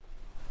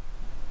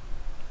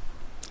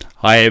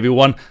Hi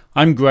everyone,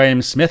 I'm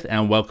Graham Smith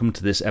and welcome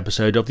to this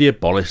episode of the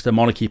Abolish the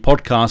Monarchy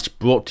podcast,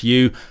 brought to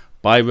you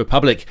by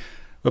Republic.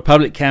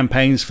 Republic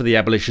campaigns for the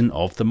abolition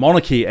of the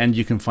monarchy, and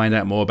you can find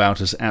out more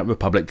about us at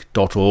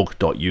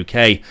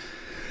republic.org.uk.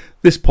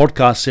 This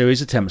podcast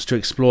series attempts to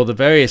explore the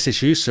various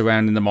issues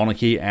surrounding the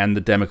monarchy and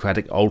the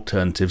democratic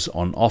alternatives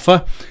on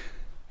offer.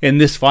 In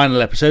this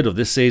final episode of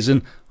this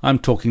season, I'm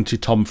talking to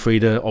Tom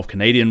Frieda of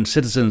Canadian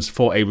Citizens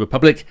for a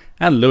Republic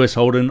and Lewis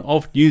Holden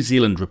of New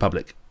Zealand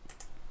Republic.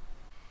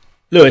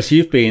 Lewis,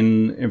 you've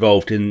been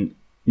involved in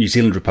New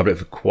Zealand Republic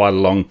for quite a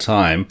long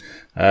time.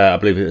 I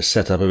believe it was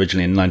set up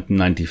originally in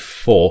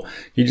 1994. Can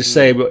you just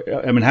say,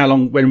 how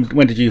long?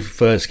 When did you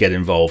first get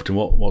involved, and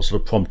what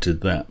sort of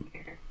prompted that?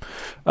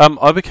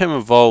 I became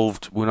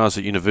involved when I was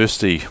at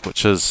university,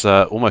 which is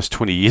almost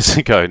 20 years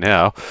ago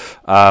now.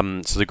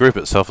 So the group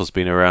itself has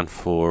been around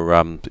for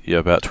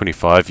about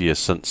 25 years,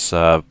 since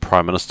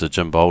Prime Minister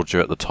Jim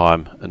Bolger at the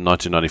time in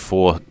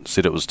 1994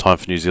 said it was time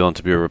for New Zealand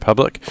to be a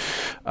republic.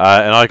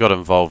 And I got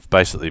involved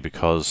basically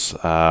because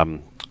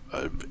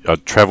I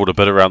travelled a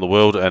bit around the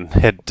world and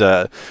had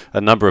a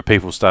number of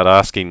people start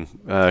asking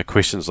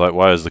questions like,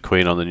 why is the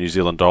Queen on the New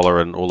Zealand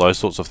dollar, and all those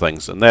sorts of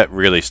things. And that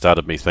really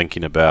started me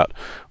thinking about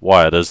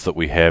why it is that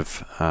we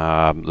have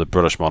the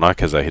British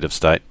monarch as our head of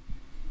state.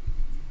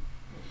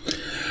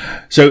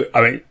 So,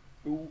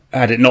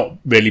 had it not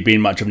really been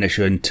much of an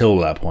issue until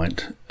that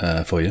point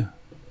for you?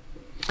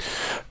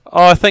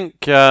 I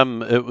think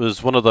it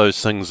was one of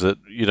those things that,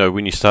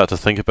 when you start to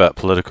think about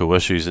political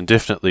issues, and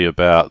definitely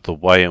about the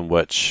way in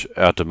which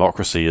our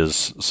democracy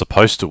is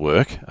supposed to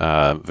work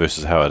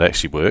versus how it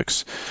actually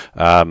works,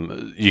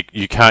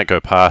 you can't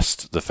go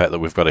past the fact that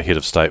we've got a head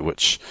of state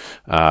which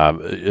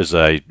is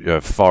a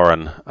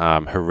foreign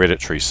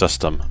hereditary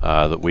system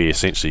that we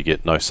essentially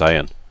get no say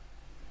in.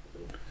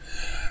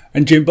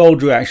 And Jim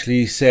Bolger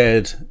actually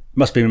said,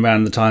 must have been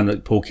around the time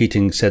that Paul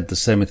Keating said the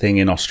same thing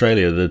in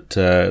Australia,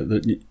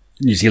 that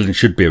New Zealand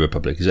should be a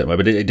republic, is that right?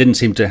 But it didn't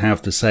seem to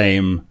have the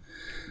same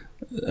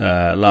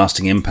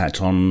lasting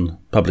impact on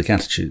public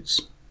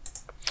attitudes.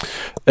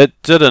 It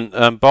didn't.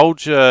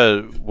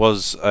 Bolger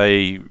was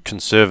a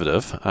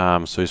conservative,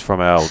 so he's from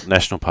our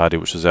National Party,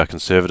 which is our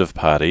Conservative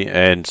Party,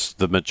 and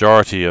the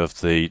majority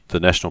of the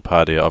National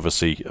Party are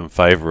obviously in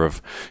favour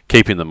of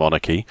keeping the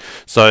monarchy.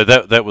 So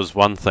that was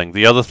one thing.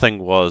 The other thing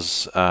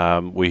was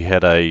we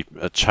had a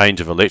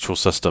change of electoral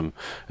system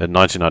in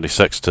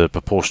 1996 to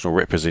proportional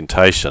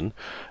representation.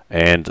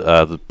 And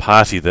the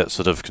party that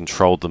sort of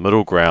controlled the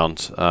middle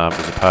ground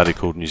was a party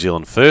called New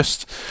Zealand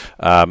First,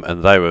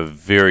 and they were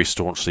very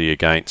staunchly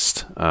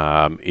against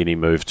any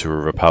move to a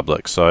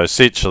republic. So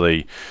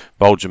essentially,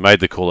 Bolger made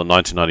the call in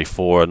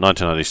 1994. In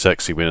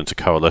 1996, he went into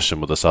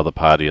coalition with this other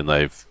party, and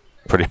they've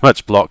pretty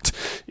much blocked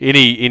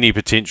any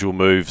potential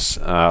moves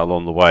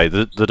along the way.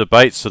 The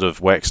debate sort of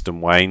waxed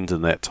and waned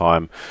in that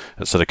time.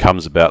 It sort of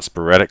comes about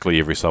sporadically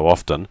every so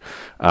often.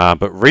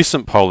 But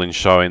recent polling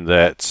showing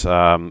that,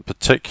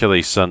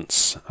 particularly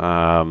since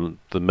the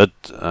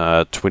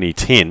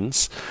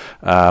mid-2010s,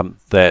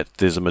 that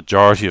there's a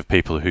majority of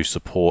people who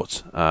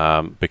support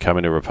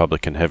becoming a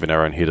republic and having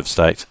our own head of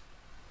state.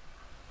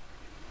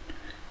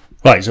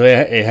 Right, so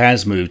it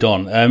has moved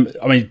on.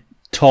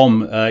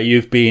 Tom,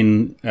 you've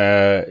been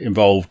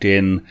involved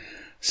in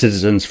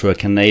Citizens for a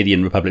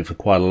Canadian Republic for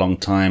quite a long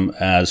time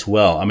as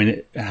well.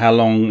 How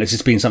long has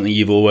this been something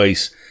you've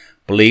always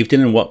believed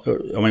in,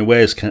 and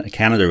where's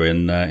Canada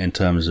in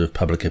terms of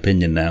public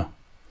opinion now?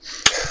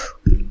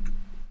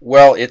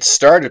 Well, it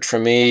started for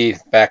me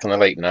back in the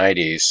late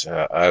 90s.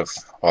 I've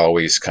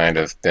always kind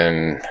of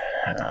been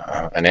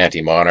an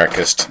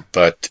anti-monarchist,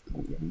 but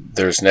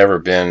there's never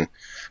been,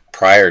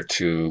 prior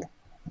to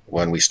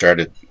when we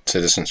started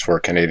Citizens for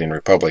a Canadian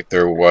Republic,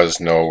 there was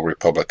no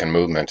Republican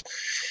movement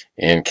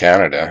in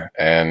Canada.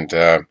 And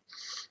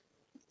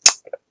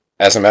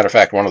as a matter of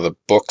fact, one of the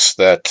books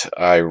that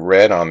I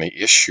read on the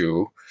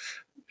issue,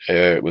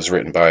 it was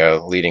written by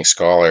a leading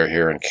scholar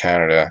here in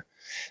Canada.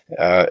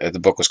 The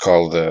book was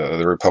called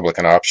The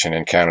Republican Option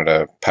in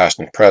Canada, Past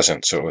and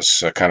Present. So it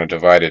was kind of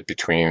divided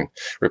between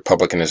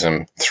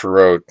republicanism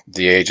throughout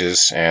the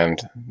ages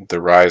and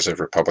the rise of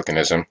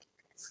republicanism.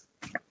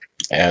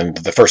 And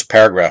the first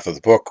paragraph of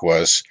the book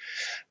was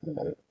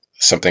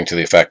something to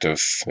the effect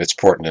of, it's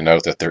important to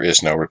note that there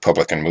is no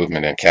Republican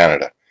movement in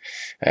Canada.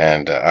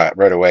 And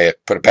right away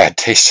it put a bad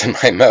taste in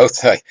my mouth.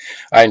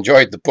 I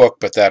enjoyed the book,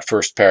 but that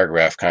first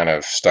paragraph kind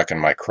of stuck in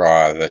my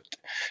craw, that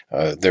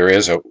there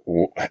is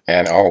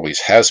and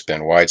always has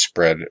been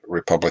widespread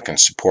Republican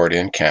support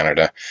in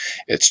Canada.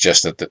 It's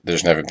just that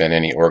there's never been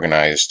any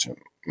organized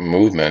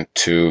movement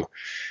to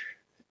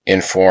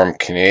inform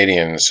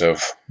Canadians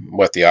of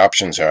what the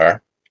options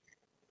are,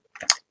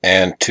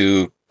 and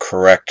to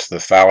correct the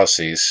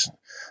fallacies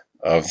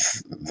of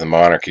the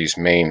monarchy's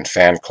main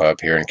fan club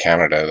here in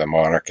Canada, the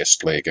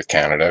Monarchist League of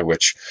Canada,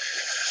 which,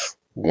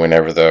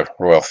 whenever the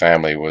royal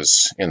family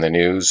was in the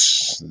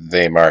news,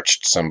 they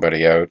marched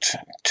somebody out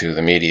to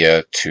the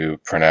media to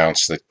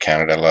pronounce that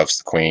Canada loves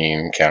the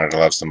Queen, Canada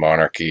loves the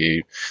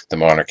monarchy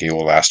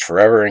will last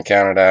forever in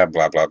Canada,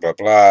 blah, blah, blah,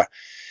 blah.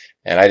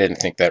 And I didn't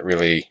think that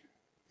really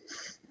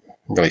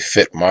really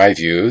fit my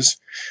views,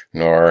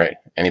 nor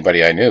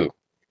anybody I knew.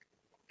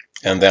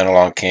 And then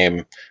along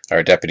came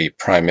our Deputy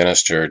Prime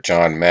Minister,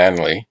 John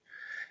Manley,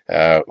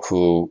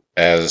 who,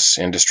 as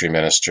Industry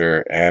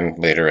Minister and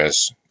later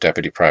as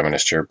Deputy Prime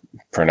Minister,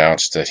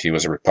 pronounced that he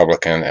was a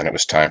Republican and it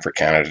was time for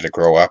Canada to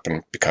grow up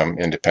and become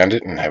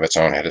independent and have its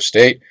own head of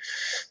state.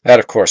 That,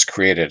 of course,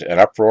 created an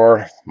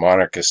uproar.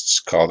 Monarchists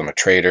called him a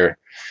traitor.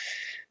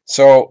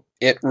 So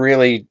it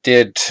really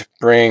did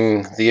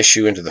bring the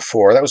issue into the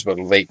fore. That was about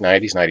the late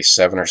 90s,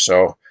 97 or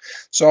so.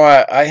 So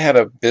I had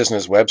a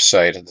business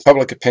website. The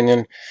public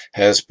opinion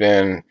has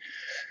been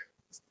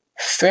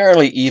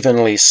fairly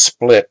evenly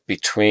split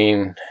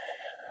between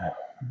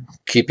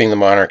keeping the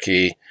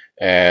monarchy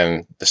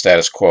and the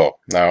status quo.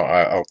 Now,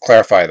 I'll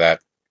clarify that.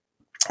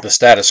 The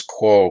status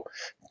quo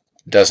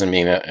doesn't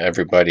mean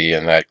everybody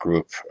in that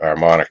group are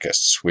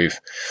monarchists. We've,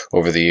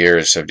 over the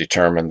years, have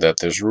determined that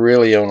there's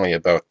really only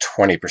about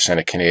 20%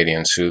 of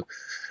Canadians who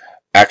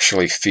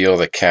actually feel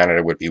that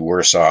Canada would be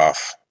worse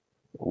off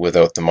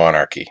without the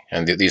monarchy.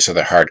 And these are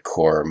the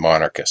hardcore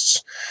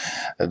monarchists.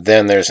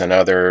 Then there's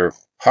another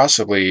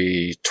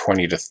possibly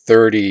 20 to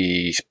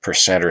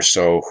 30% or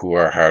so who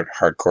are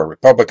hardcore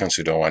Republicans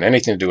who don't want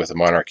anything to do with the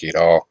monarchy at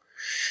all.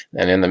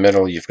 And in the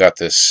middle, you've got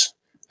this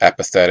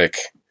apathetic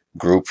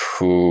group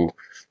who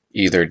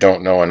either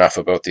don't know enough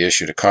about the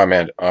issue to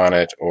comment on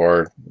it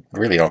or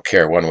really don't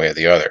care one way or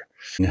the other.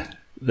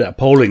 That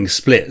polling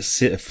split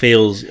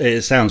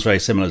sounds very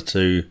similar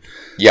to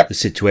the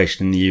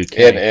situation in the UK.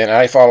 And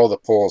I follow the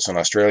polls in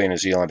Australia, New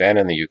Zealand, and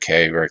in the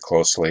UK very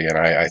closely, and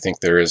I think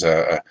there is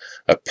a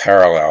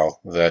parallel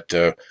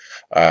that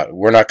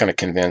we're not going to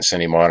convince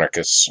any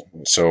monarchists,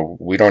 so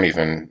we don't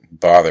even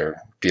bother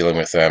dealing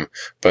with them.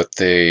 But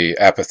the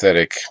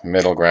apathetic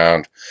middle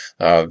ground,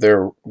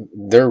 they're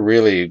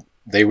really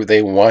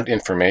they want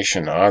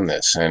information on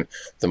this, and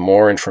the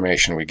more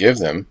information we give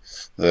them,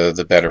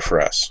 the better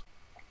for us.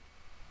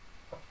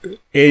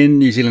 In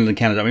New Zealand and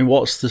Canada, I mean,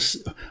 what's this?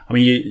 I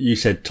mean, you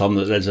said, Tom,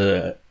 that there's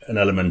an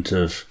element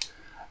of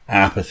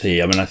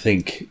apathy. I mean, I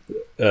think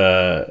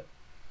I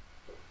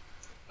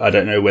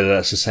don't know whether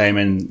that's the same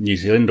in New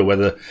Zealand or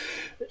whether.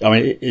 I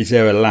mean, is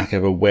there a lack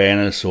of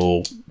awareness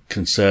or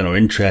concern or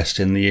interest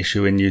in the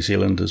issue in New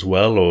Zealand as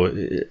well, or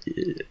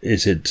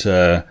is it?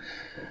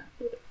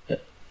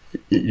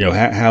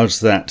 How's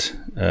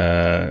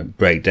that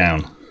break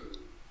down?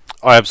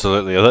 Oh,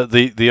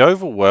 absolutely. The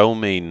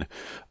overwhelming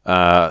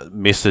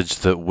message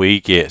that we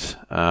get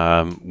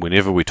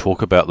whenever we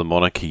talk about the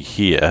monarchy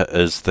here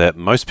is that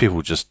most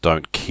people just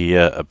don't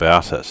care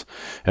about it.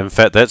 In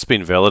fact, that's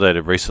been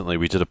validated recently.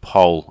 We did a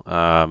poll,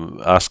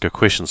 ask a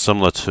question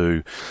similar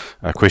to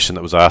a question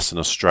that was asked in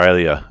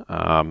Australia,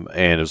 and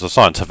it was a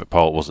scientific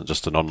poll, it wasn't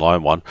just an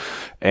online one,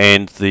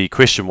 and the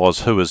question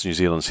was, who is New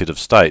Zealand's head of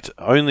state?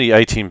 Only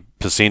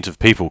 18% of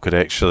people could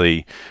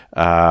actually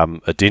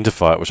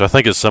identify it, which I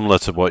think is similar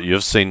to what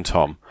you've seen,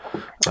 Tom.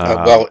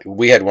 Well,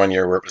 we had one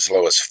year where it was as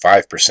low as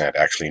 5%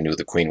 actually knew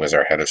the Queen was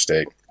our head of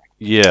state.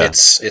 Yeah.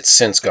 It's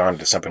since gone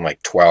to something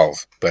like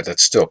 12, but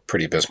it's still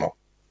pretty abysmal.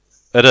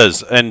 It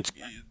is, and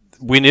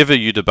whenever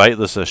you debate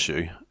this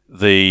issue,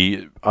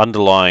 the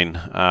underlying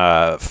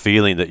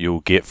feeling that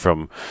you'll get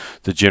from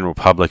the general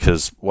public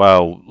is,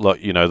 well,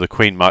 look, the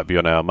Queen might be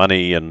on our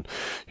money, and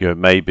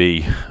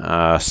maybe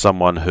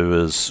someone who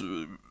is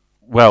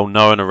well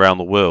known around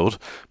the world,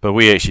 but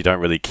we actually don't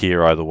really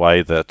care either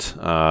way that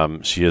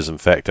she is in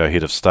fact our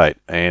head of state.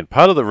 And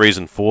part of the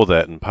reason for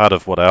that, and part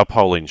of what our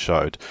polling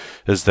showed,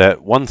 is that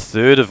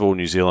 1/3 of all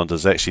New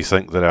Zealanders actually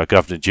think that our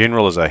Governor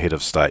General is our head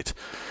of state,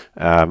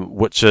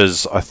 which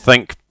is, I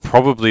think,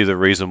 probably the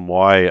reason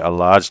why a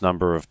large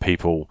number of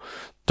people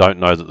don't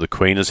know that the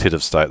Queen is head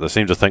of state. They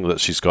seem to think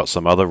that she's got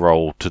some other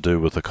role to do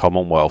with the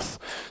Commonwealth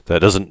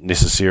that isn't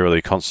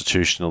necessarily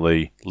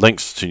constitutionally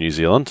linked to New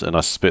Zealand, and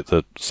I suspect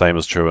the same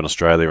is true in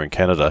Australia and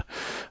Canada.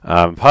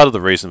 Part of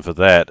the reason for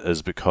that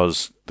is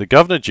because the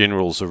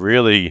Governor-Generals are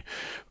really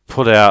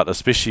put out,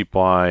 especially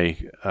by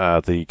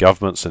the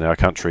governments in our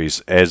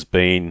countries, as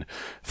being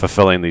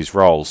fulfilling these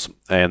roles,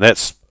 and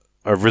that's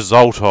a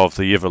result of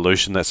the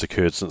evolution that's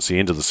occurred since the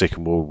end of the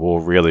Second World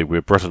War, really,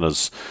 where Britain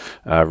has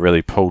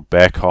really pulled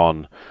back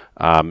on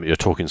you're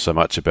talking so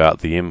much about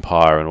the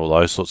empire and all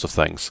those sorts of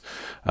things.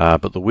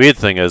 But the weird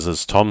thing is,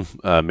 as Tom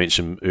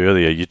mentioned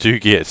earlier, you do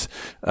get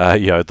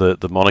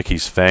the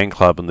monarchy's fan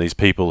club and these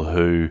people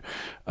who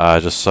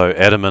are just so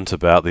adamant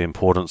about the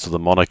importance of the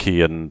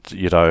monarchy, and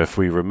if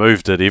we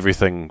removed it,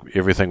 everything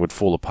would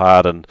fall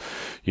apart, and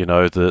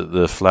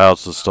the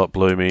flowers would stop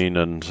blooming,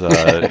 and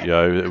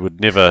it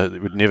would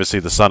never see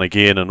the sun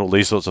again, and all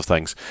these sorts of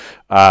things.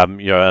 Our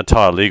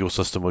entire legal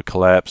system would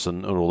collapse,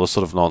 and all this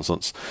sort of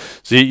nonsense.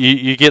 So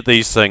you get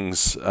these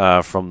things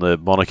from the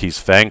monarchy's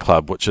fan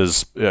club, which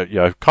is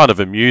kind of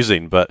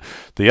amusing, but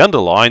the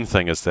underlying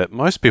thing is that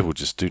most people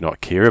just do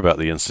not care about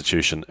the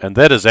institution, and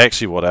that is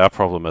actually what our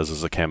problem is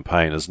as a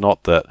campaign. Is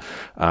not that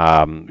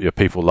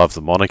people love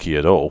the monarchy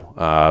at all.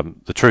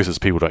 The truth is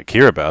people don't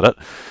care about it.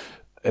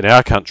 In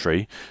our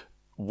country,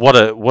 what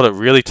it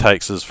really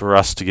takes is for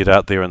us to get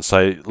out there and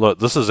say, look,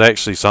 this is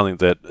actually something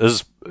that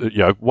is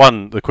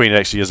one, the Queen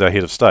actually is our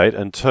head of state,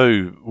 and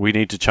two, we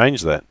need to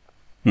change that.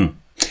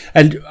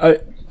 And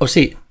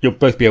obviously, you'll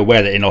both be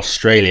aware that in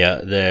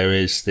Australia there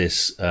is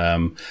this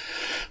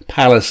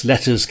Palace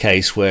Letters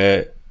case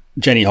where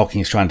Jenny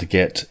Hocking is trying to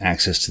get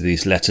access to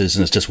these letters,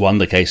 and it's just won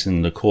the case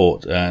in the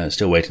court,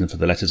 still waiting for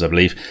the letters, I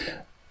believe,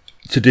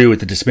 to do with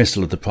the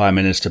dismissal of the Prime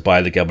Minister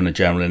by the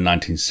Governor-General in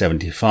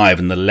 1975.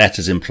 And the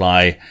letters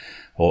imply,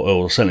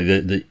 or certainly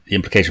the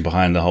implication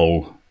behind the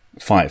whole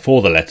fight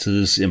for the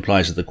letters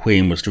implies that the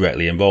Queen was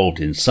directly involved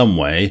in some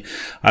way.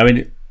 I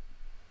mean,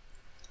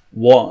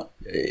 what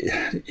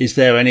is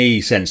there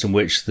any sense in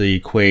which the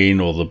Queen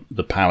or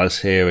the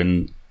palace here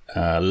in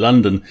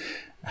London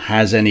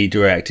has any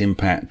direct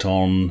impact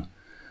on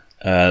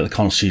the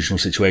constitutional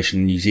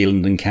situation in New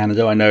Zealand and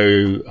Canada?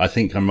 I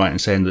think I'm right in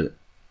saying that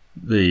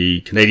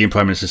the Canadian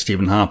Prime Minister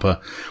Stephen Harper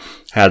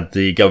had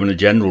the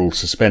Governor-General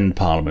suspend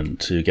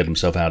Parliament to get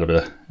himself out of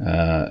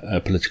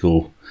a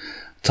political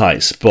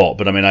tight spot.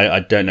 But I mean, I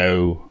don't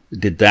know,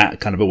 did that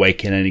kind of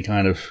awaken any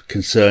kind of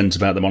concerns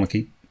about the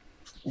monarchy?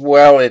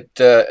 Well, it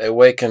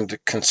awakened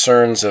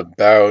concerns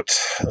about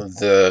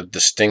the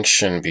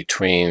distinction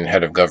between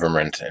head of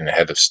government and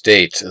head of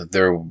state.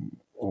 There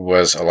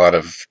was a lot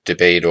of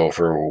debate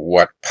over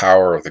what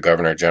power the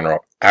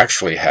Governor-General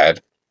actually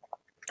had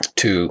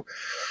to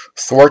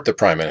thwart the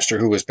Prime Minister,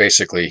 who was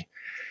basically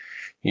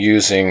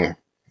using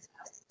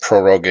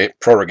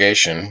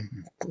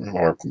prorogation,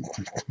 or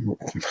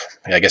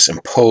I guess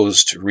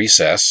imposed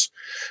recess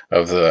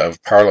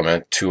of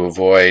Parliament to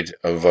avoid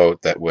a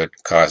vote that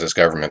would cause his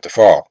government to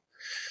fall.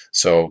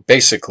 So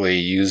basically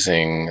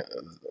using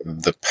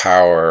the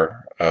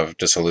power of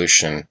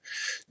dissolution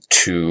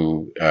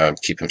to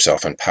keep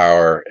himself in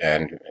power,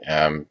 and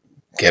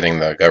getting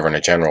the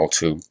Governor-General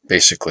to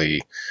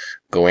basically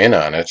go in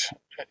on it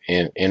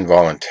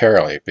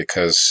involuntarily,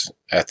 because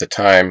at the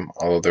time,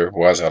 although there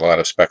was a lot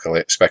of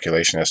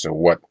speculation as to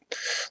what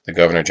the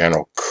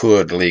Governor-General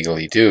could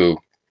legally do,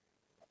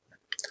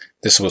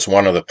 this was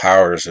one of the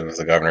powers of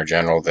the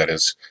Governor-General that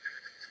is,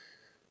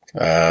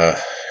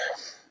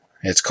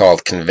 it's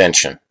called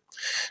convention.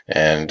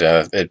 And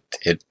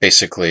it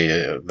basically,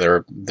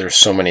 there's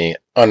so many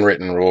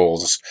unwritten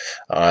rules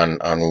on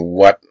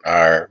what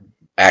our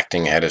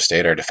acting head of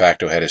state, our de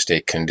facto head of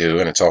state, can do,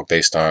 and it's all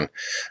based on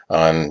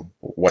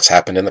what's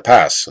happened in the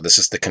past. So this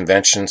is the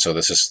convention, so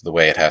this is the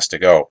way it has to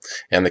go.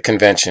 And the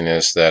convention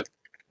is that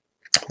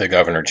the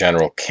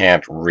Governor-General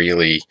can't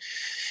really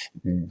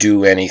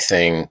do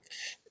anything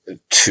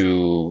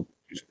to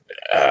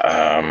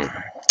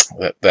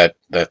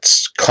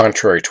that's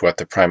contrary to what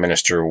the Prime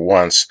Minister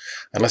wants,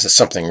 unless it's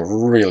something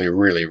really,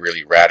 really,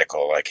 really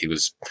radical, like he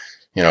was,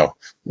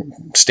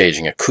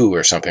 staging a coup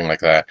or something like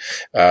that.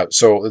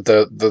 So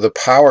the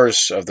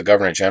powers of the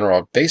Governor-General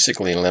are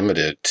basically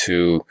limited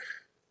to,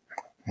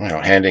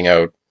 handing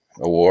out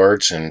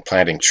awards and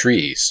planting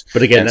trees.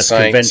 But again,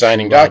 that's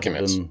signing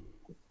documents.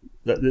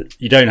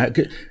 You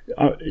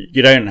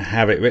don't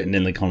have it written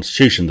in the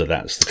Constitution that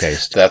that's the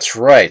case. That's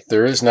right.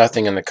 There is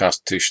nothing in the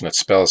Constitution that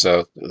spells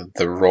out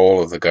the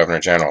role of the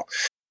Governor-General.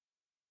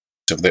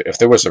 So if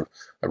there was a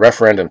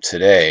referendum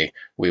today,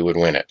 we would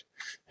win it.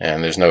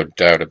 And there's no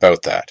doubt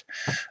about that.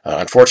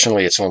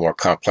 Unfortunately, it's a little more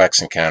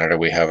complex in Canada.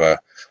 We have a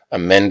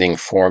amending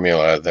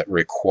formula that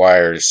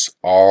requires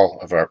all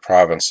of our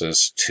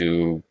provinces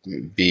to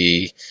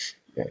be,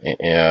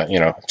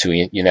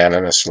 to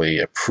unanimously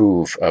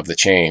approve of the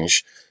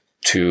change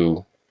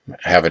to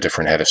have a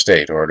different head of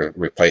state, or to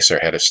replace our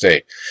head of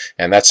state.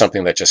 And that's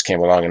something that just came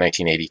along in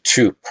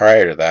 1982.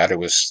 Prior to that, it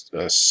was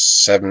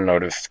 7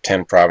 out of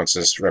 10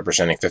 provinces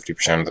representing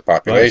 50% of the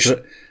population.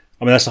 Right,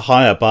 so, that's a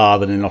higher bar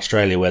than in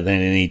Australia, where they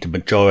need a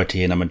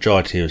majority in a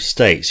majority of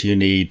states. You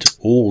need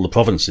all the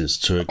provinces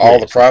to agree. All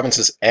the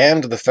provinces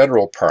and the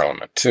federal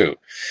parliament, too.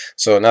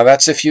 So now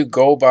that's if you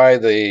go by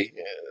the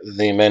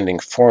amending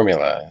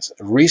formula.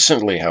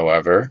 Recently,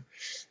 however,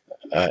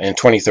 in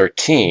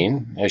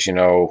 2013, as you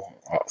know,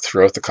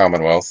 throughout the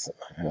Commonwealth,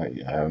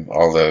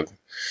 all the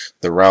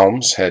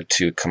realms had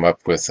to come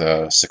up with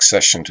a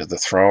Succession to the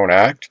Throne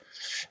Act.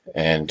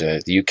 And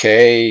the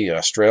UK,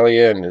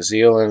 Australia, and New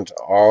Zealand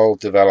all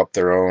developed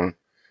their own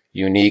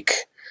unique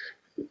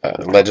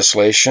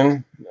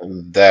legislation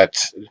that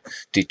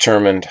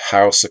determined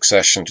how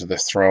succession to the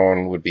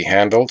throne would be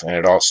handled, and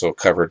it also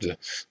covered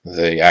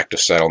the Act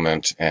of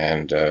Settlement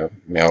and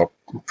male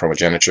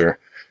primogeniture.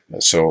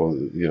 So,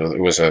 it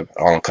was an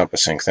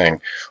all-encompassing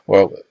thing.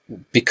 Well,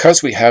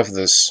 because we have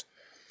this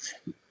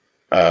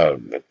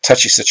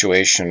touchy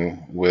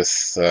situation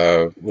with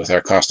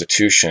our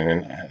Constitution,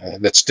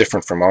 and that's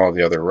different from all of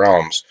the other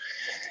realms,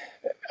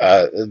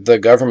 the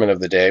government of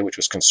the day, which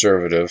was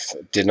conservative,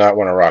 did not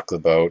want to rock the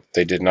boat.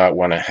 They did not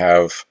want to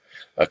have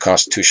a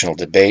constitutional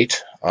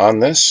debate on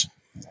this.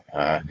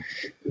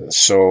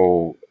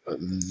 So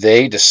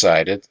they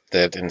decided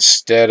that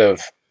instead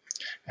of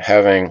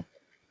having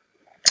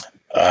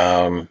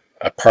a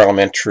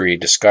parliamentary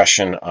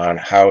discussion on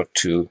how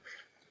to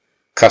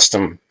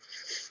custom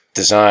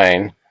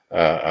design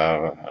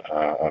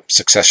a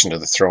Succession to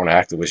the Throne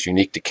Act that was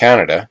unique to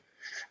Canada,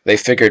 they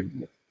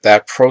figured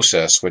that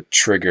process would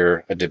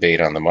trigger a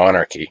debate on the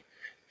monarchy.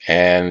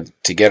 And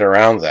to get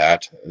around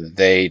that,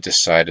 they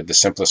decided the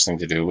simplest thing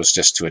to do was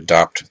just to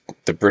adopt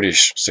the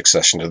British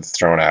Succession to the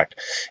Throne Act.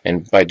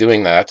 And by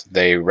doing that,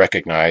 they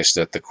recognized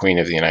that the Queen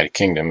of the United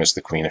Kingdom is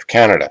the Queen of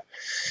Canada.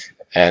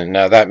 And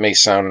now that may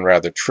sound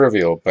rather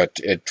trivial, but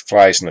it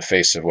flies in the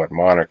face of what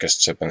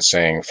monarchists have been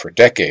saying for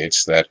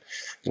decades, that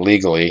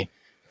legally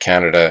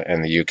Canada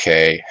and the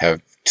UK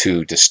have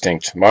two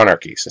distinct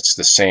monarchies. It's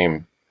the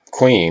same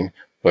queen,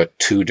 but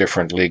two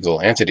different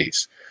legal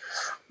entities.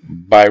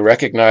 By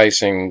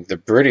recognizing the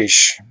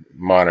British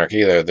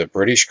monarchy, the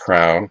British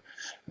crown,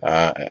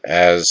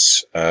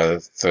 as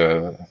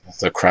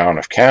the crown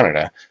of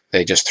Canada,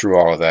 they just threw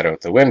all of that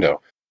out the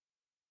window.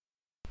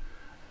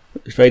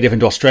 It's very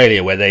different to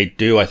Australia, where they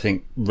do, I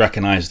think,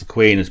 recognise the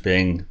Queen as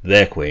being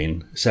their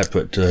Queen,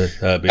 separate to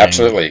her being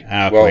Absolutely.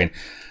 our Queen.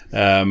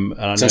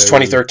 Since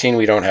 2013,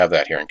 we don't have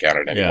that here in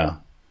Canada anymore. Yeah.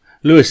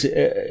 Lewis,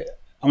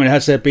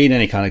 has there been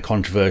any kind of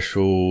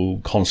controversial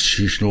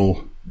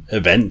constitutional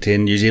event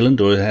in New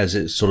Zealand, or has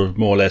it sort of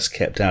more or less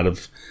kept out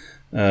of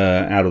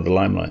the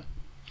limelight?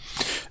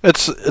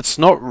 It's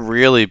not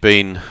really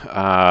been,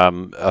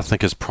 I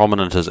think, as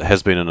prominent as it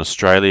has been in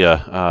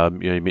Australia.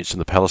 You mentioned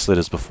the Palace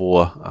letters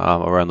before,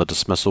 around the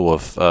dismissal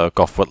of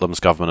Gough Whitlam's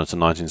government in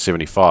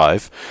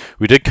 1975.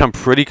 We did come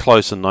pretty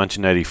close in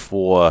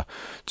 1984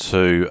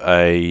 to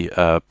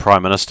a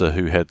Prime Minister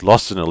who had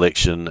lost an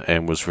election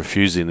and was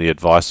refusing the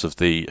advice of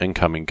the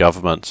incoming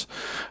government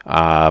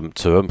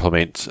to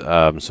implement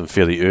some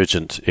fairly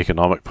urgent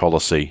economic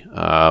policy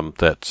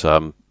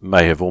that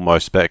may have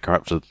almost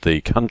bankrupted the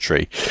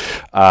country.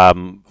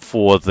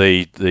 For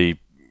the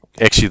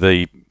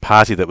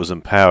party that was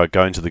in power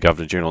going to the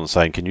Governor-General and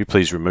saying, can you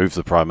please remove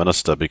the Prime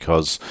Minister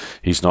because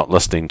he's not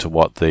listening to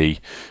what the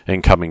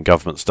incoming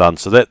government's done.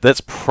 So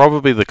that's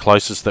probably the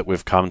closest that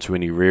we've come to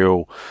any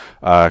real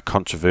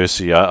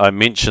controversy. I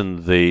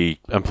mentioned the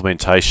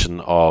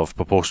implementation of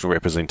proportional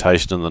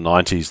representation in the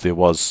 90s. There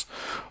was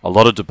a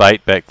lot of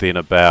debate back then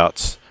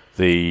about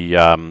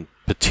the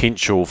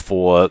potential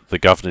for the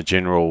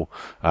Governor-General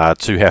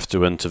to have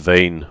to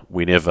intervene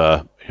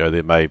whenever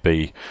there may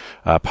be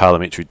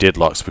parliamentary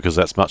deadlocks, because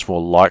that's much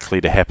more likely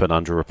to happen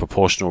under a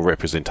proportional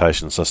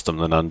representation system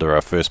than under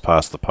a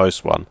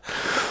first-past-the-post one.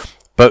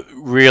 But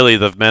really,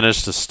 they've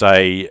managed to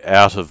stay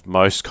out of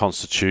most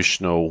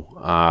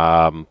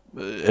constitutional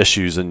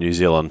issues in New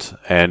Zealand,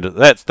 and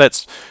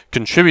that's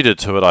contributed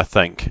to it, I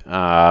think,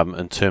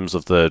 in terms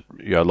of the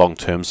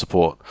long-term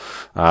support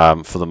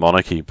for the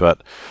monarchy.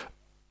 But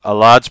a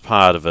large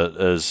part of it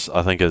is,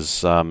 I think,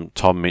 as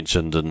Tom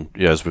mentioned, and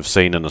as we've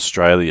seen in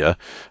Australia,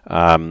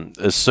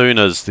 as soon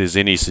as there's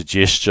any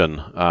suggestion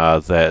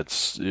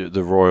that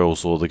the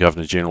Royals or the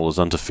Governor-General is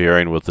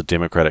interfering with the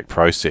democratic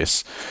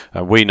process,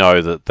 we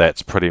know that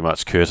that's pretty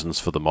much curtains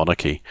for the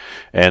monarchy.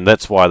 And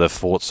that's why they've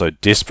fought so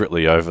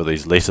desperately over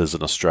these letters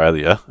in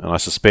Australia. And I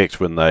suspect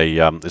when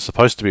they're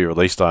supposed to be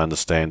released, I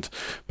understand,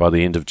 by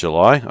the end of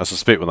July. I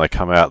suspect when they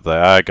come out, they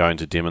are going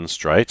to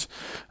demonstrate,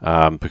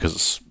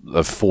 because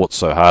they've fought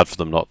so hard for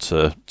them not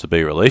to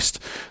be released,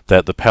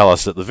 that the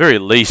Palace at the very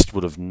least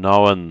would have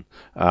known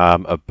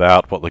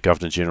about what the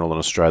Governor-General in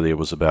Australia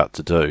was about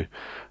to do.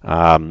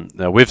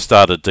 Now, we've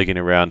started digging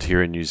around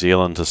here in New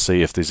Zealand to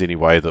see if there's any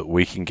way that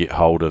we can get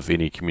hold of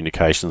any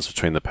communications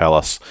between the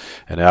Palace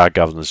and our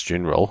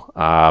Governors-General.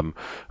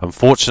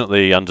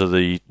 Unfortunately, under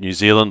the New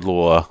Zealand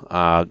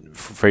law,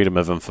 Freedom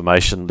of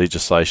Information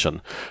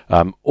legislation,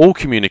 all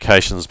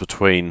communications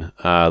between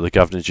the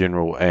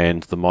Governor-General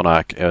and the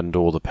Monarch and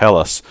or the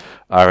Palace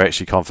are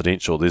actually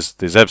confidential.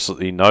 There's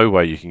absolutely no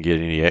way you can get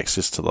any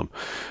access to them.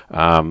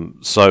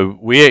 So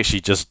we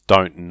actually just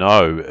don't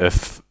know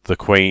if the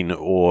Queen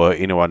or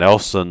anyone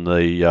else in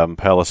the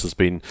Palace has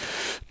been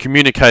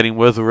communicating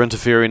with or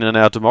interfering in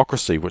our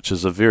democracy, which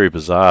is a very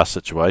bizarre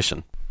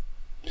situation.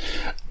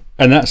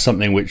 And that's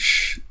something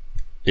which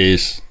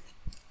is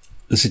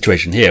the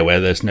situation here, where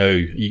there's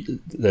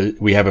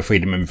we have a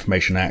Freedom of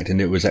Information Act,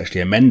 and it was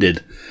actually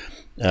amended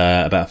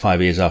about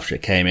 5 years after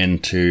it came in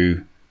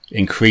to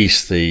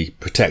increase the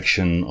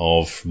protection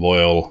of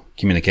royal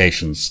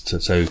communications.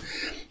 So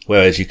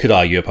whereas you could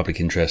argue a public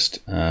interest,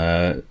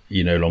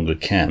 you no longer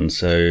can.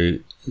 So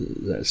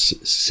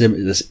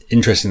that's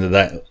interesting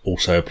that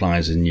also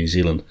applies in New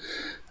Zealand.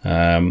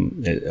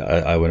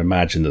 I would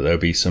imagine that there'll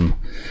be some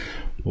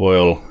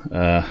royal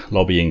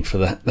lobbying for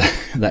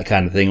that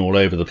kind of thing all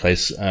over the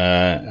place,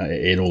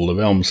 in all the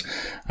realms.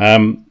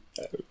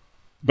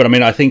 But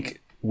I think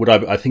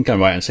I'm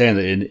right in saying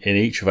that in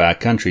each of our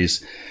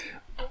countries,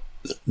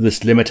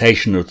 this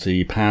limitation of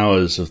the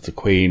powers of the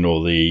Queen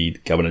or the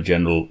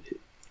Governor-General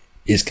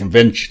is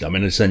convention.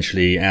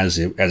 Essentially, as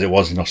it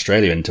was in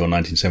Australia until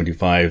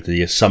 1975,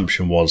 the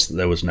assumption was that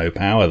there was no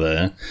power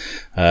there,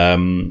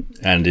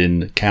 and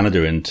in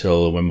Canada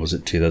until, when was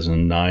it,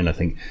 2009, I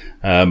think.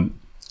 And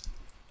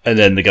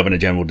then the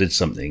Governor-General did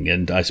something,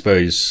 and I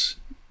suppose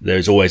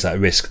there's always that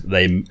risk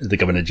that the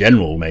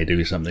Governor-General may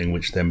do something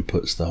which then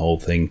puts the whole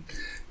thing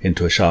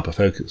into a sharper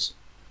focus.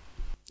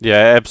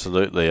 Yeah,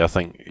 absolutely. I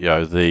think,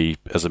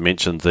 as I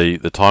mentioned,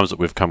 the times that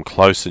we've come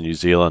close in New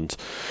Zealand,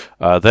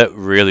 that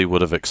really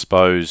would have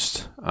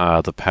exposed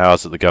the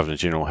powers that the Governor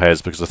General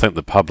has, because I think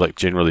the public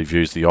generally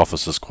views the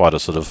office as quite a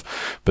sort of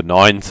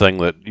benign thing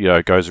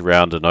that goes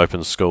around and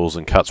opens schools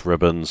and cuts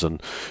ribbons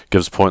and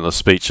gives pointless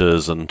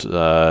speeches and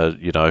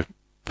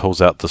pulls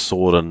out the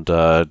sword and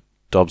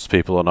dobs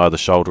people on either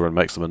shoulder and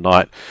makes them a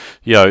knight.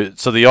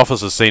 So the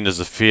office is seen as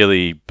a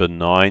fairly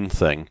benign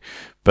thing.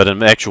 But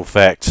in actual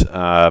fact,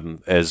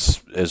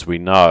 as we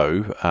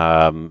know,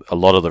 a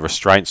lot of the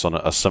restraints on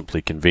it are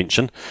simply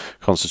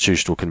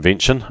constitutional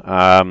convention.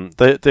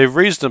 They're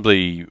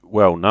reasonably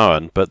well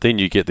known, but then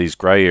you get these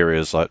grey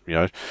areas like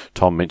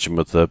Tom mentioned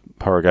with the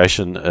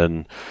prorogation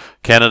in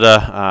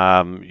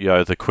Canada.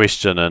 The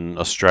question in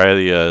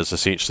Australia is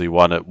essentially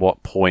one: at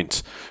what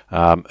point,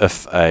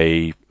 if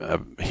a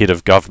head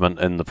of government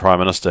and the Prime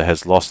Minister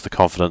has lost the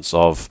confidence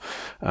of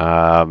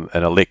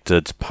an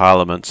elected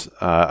Parliament,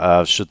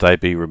 should they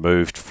be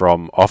removed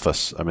from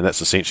office? I mean,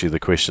 that's essentially the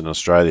question in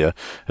Australia.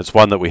 It's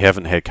one that we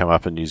haven't had come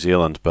up in New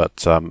Zealand,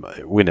 but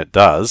when it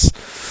does,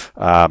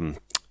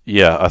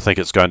 I think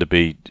it's going to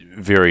be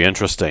very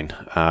interesting.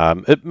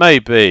 It may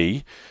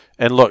be.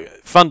 And look,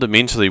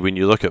 fundamentally, when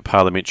you look at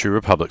parliamentary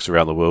republics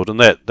around the world,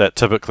 and that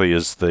typically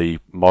is the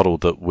model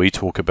that we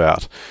talk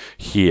about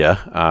here,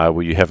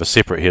 where you have a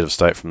separate head of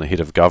state from the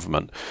head of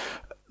government,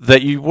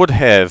 that you would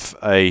have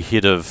a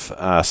head of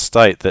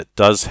state that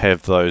does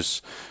have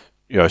those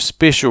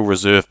special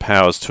reserve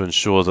powers to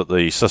ensure that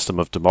the system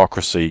of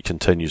democracy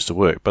continues to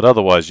work. But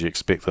otherwise, you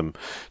expect them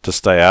to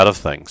stay out of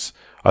things.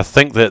 I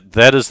think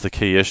that is the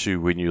key issue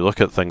when you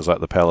look at things like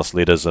the Palace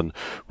letters and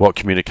what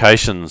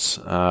communications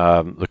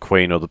the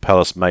Queen or the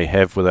Palace may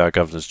have with our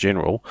Governors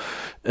General,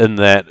 in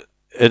that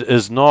it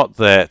is not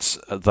that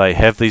they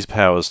have these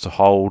powers to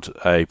hold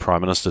a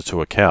Prime Minister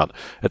to account.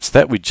 It's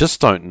that we just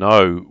don't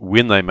know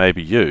when they may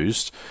be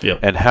used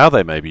and how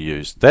they may be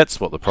used. That's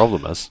what the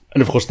problem is.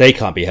 And of course, they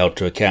can't be held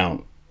to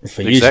account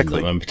for using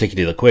them, and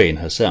particularly the Queen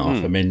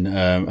herself. I mean,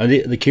 and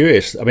the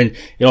curious, in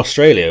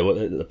Australia,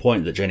 the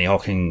point that Jenny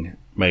Hocking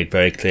made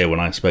very clear when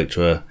I spoke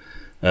to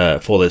her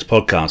for this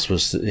podcast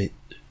was that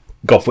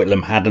Gough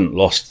Whitlam hadn't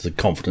lost the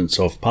confidence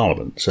of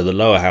Parliament. So the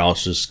lower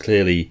house was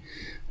clearly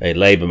a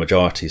Labour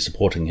majority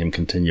supporting him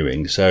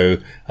continuing. So,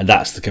 and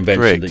that's the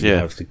convention that you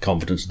have the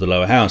confidence of the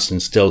lower house,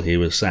 and still he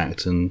was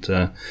sacked and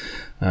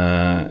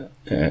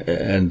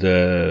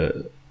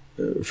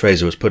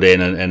Fraser was put in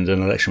and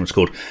an election was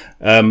called.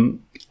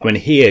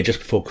 Here, just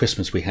before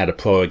Christmas, we had a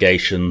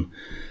prorogation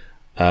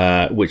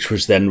which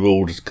was then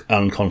ruled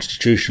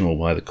unconstitutional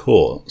by the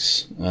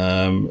courts. We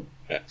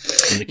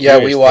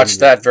watched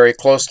that very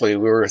closely.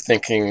 We were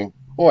thinking,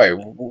 boy,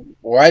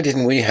 why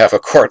didn't we have a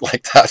court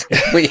like that?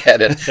 We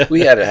had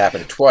it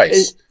happen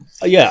twice.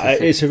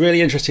 It's a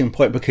really interesting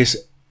point, because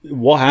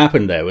what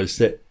happened there was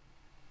that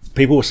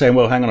people were saying,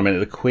 well, hang on a minute,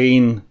 the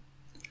Queen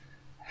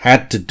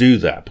had to do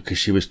that because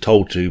she was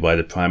told to by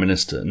the Prime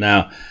Minister.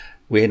 Now,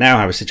 we now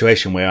have a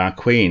situation where our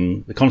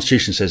Queen, the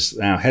Constitution says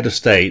our head of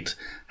state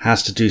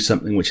has to do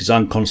something which is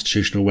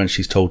unconstitutional when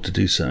she's told to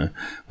do so,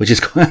 which is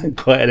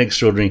quite an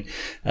extraordinary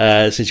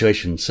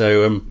situation.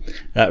 So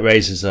that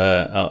raises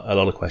a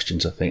lot of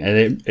questions, I think.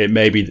 And it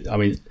may be,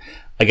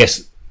 I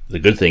guess the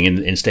good thing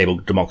in stable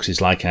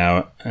democracies like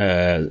our,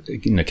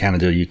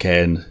 Canada, UK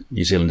and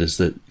New Zealand is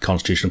that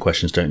constitutional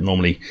questions don't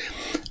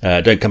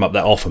come up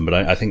that often, but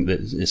I think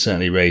that it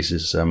certainly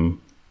raises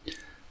some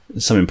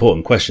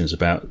important questions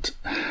about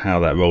how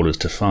that role is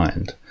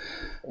defined.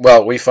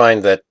 Well, we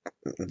find that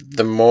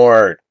the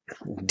more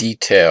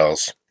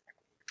details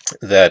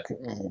that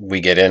we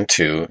get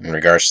into in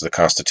regards to the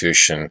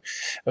Constitution,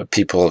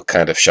 people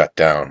kind of shut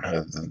down.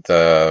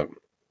 The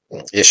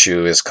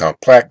issue is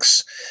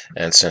complex,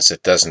 and since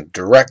it doesn't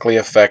directly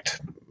affect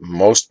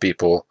most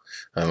people,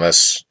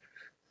 unless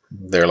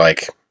they're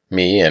like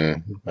me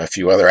and a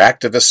few other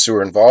activists who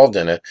are involved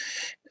in it,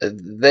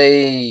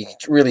 they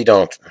really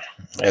don't,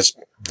 as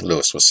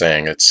Lewis was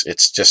saying,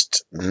 it's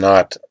just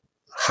not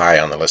high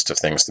on the list of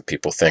things that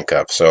people think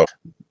of. So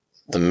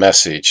the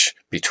message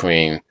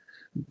between,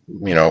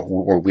 we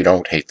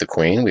don't hate the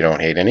Queen, we don't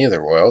hate any of the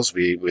royals,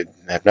 we would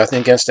have nothing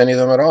against any of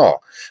them at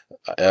all.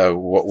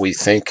 What we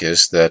think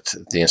is that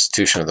the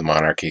institution of the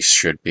monarchy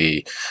should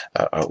be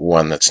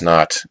one that's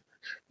not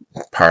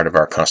part of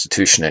our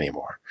Constitution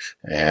anymore,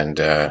 and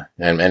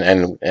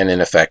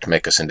in effect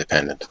make us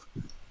independent.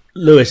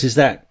 Lewis, is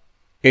that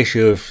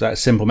issue of that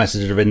simple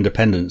message of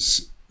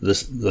independence,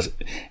 is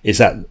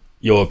that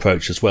your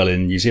approach as well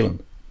in New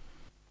Zealand?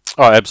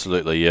 Oh,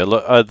 absolutely, yeah.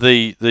 Look,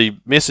 the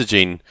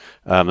messaging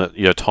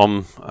that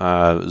Tom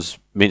has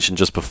mentioned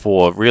just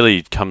before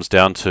really comes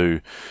down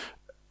to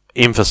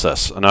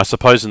emphasis, and I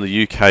suppose in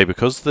the UK,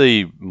 because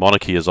the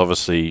monarchy is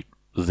obviously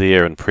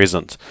there and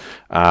present,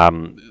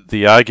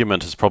 the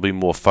argument is probably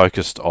more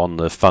focused on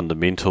the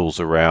fundamentals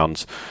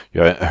around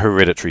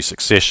hereditary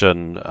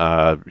succession,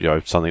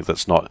 something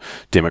that's not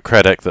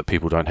democratic, that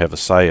people don't have a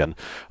say in.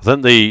 I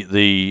think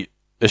the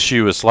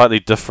issue is slightly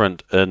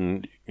different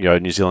in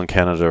New Zealand,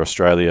 Canada,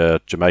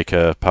 Australia,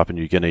 Jamaica, Papua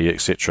New Guinea,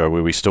 etc.,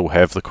 where we still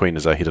have the Queen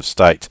as our head of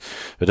state.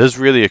 It is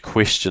really a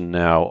question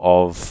now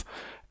of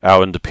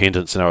our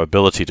independence and our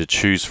ability to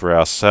choose for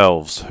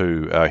ourselves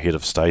who our head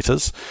of state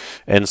is.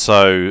 And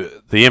so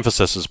the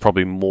emphasis is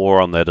probably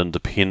more on that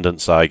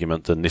independence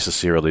argument than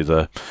necessarily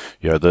the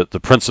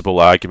principal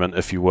argument,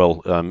 if you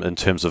will, in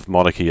terms of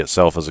monarchy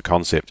itself as a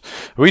concept.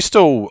 We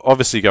still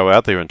obviously go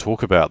out there and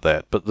talk about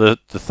that, but the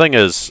thing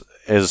is,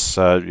 as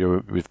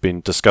we've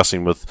been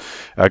discussing with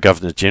our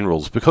Governor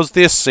Generals, because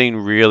they're seen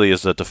really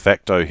as a de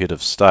facto head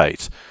of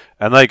state,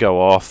 and they go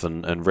off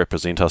and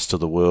represent us to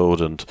the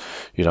world, and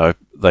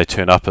they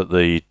turn up at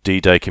the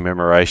D-Day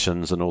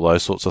commemorations and all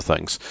those sorts of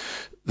things.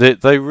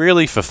 They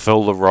really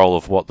fulfil the role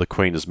of what the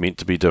Queen is meant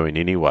to be doing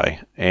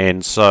anyway.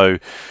 And so,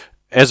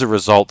 as a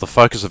result, the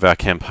focus of our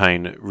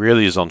campaign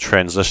really is on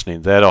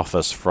transitioning that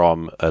office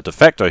from a de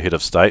facto head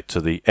of state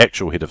to the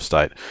actual head of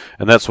state.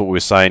 And that's what we're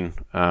saying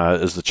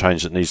is the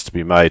change that needs to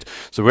be made.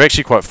 So we're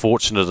actually quite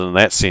fortunate in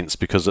that sense,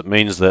 because it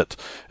means that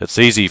it's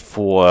easy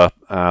for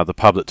the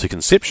public to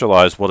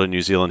conceptualise what a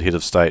New Zealand head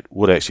of state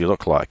would actually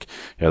look like.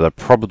 They'll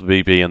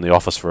probably be in the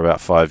office for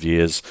about 5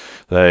 years.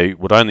 They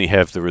would only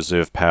have the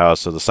reserve powers,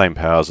 so the same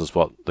powers as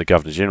what the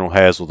Governor-General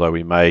has, although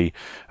we may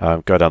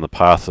go down the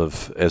path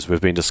of, as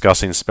we've been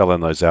discussing,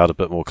 spelling those out a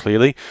bit more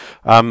clearly.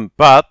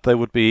 But they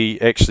would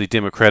be actually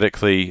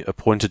democratically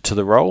appointed to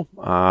the role,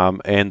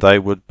 and they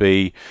would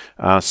be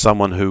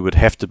someone who would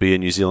have to be a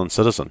New Zealand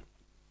citizen.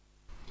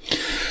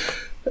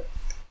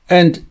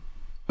 And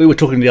we were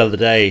talking the other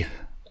day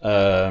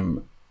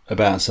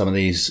about some of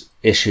these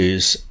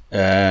issues.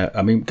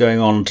 Going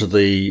on to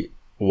the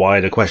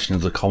wider question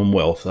of the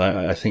Commonwealth,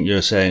 I think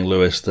you're saying,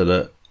 Lewis,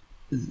 that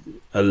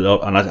a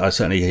lot, and I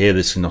certainly hear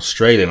this in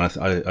Australia, and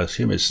I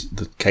assume it's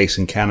the case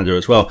in Canada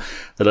as well,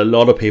 that a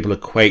lot of people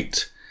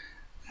equate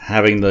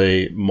having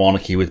the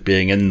monarchy with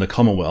being in the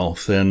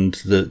Commonwealth, and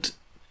that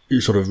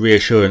sort of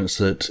reassurance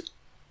that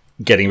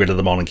getting rid of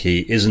the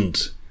monarchy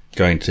isn't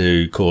going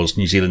to cause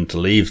New Zealand to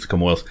leave the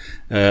Commonwealth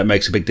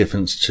makes a big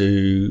difference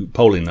to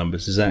polling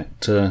numbers. Is that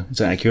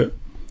accurate?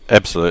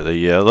 Absolutely,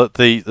 yeah. Look,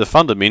 the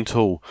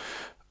fundamental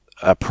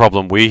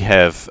problem we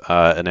have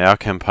in our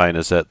campaign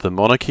is that the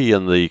monarchy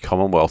and the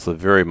Commonwealth are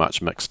very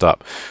much mixed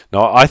up.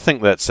 Now, I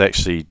think that's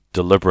actually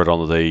deliberate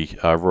on the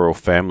royal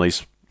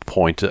family's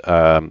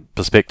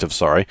perspective,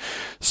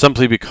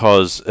 simply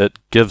because it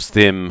gives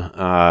them,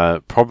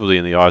 probably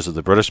in the eyes of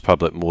the British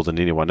public more than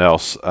anyone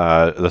else,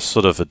 this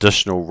sort of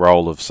additional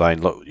role of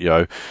saying, look,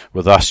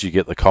 with us you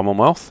get the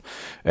Commonwealth.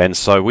 And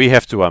so we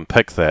have to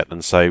unpick that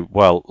and say,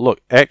 well,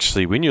 look,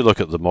 actually, when you look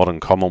at the modern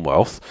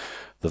Commonwealth,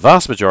 the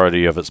vast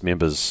majority of its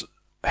members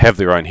have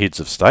their own heads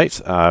of state.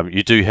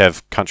 You do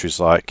have countries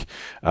like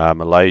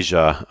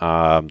Malaysia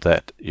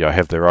that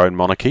have their own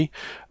monarchy,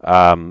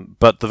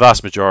 but the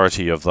vast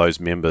majority of those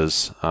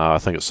members, I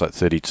think it's like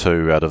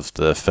 32 out of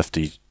the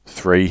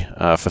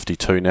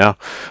 52 now.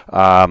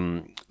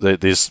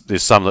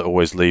 There's some that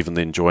always leave and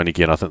then join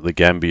again. I think the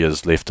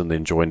Gambia's left and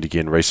then joined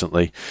again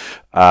recently,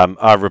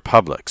 are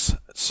republics.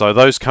 So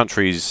those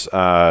countries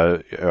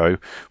were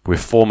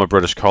former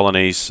British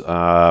colonies,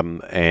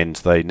 and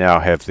they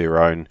now have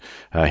their own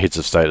heads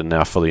of state and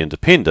now fully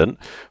independent,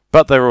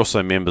 but they're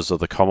also members of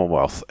the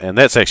Commonwealth, and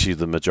that's actually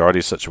the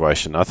majority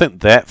situation. I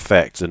think that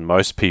fact in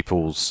most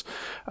people's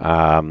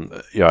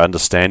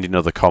understanding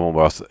of the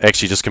Commonwealth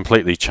actually just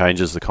completely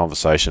changes the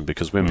conversation,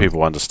 because when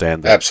people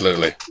understand that,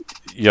 absolutely,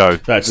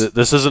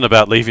 this isn't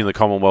about leaving the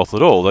Commonwealth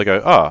at all, they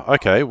go, oh,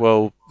 okay,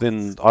 well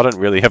then I don't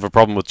really have a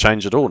problem with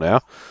change at all now.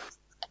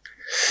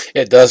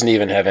 It doesn't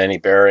even have any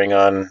bearing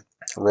on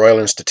royal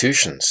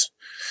institutions.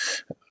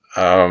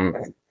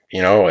 There's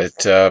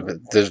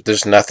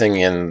nothing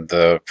in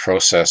the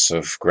process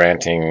of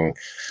granting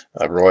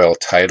a royal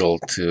title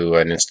to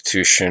an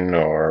institution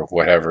or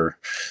whatever.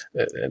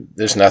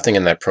 There's nothing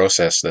in that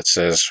process that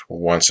says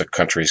once a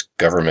country's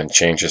government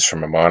changes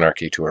from a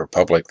monarchy to a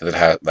republic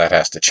that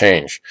has to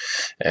change.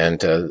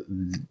 And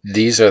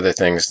these are the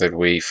things that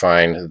we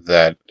find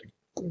that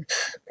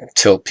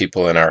tilt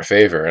people in our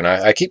favor. And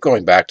I keep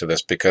going back to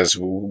this because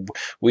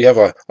we have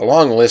a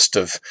long list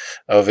of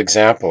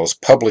examples,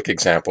 public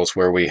examples,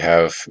 where we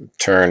have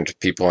turned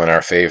people in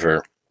our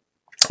favor.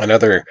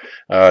 Another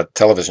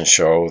television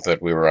show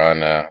that we were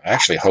on,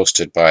 actually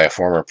hosted by a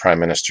former Prime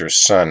Minister's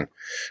son,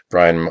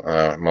 Brian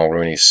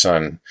Mulroney's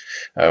son,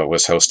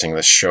 was hosting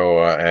this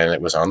show, and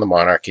it was on the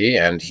monarchy,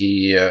 and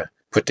he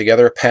put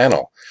together a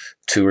panel,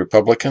 2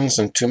 Republicans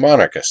and 2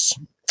 monarchists.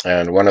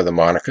 And one of the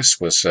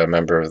monarchists was a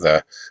member of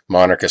the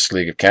Monarchist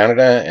League of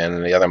Canada,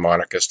 and the other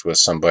monarchist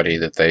was somebody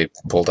that they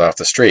pulled off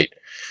the street.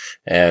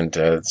 And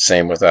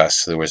same with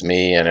us. There was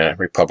me and a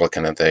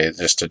Republican, and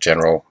just a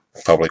general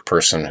public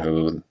person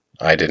who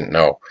I didn't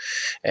know.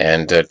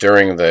 And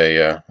during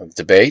the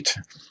debate,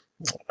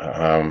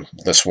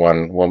 this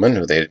one woman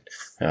who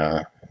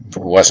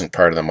wasn't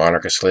part of the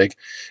Monarchist League,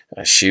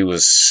 she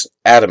was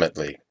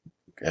adamantly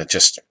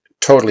just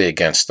totally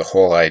against the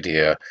whole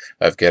idea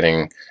of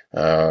getting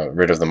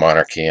rid of the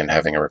monarchy and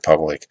having a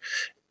republic.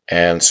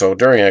 And so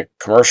during a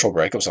commercial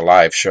break, it was a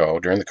live show,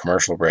 during the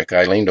commercial break,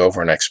 I leaned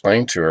over and I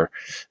explained to her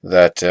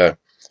that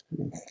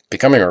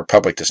becoming a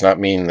republic does not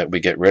mean that we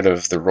get rid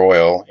of the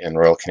Royal in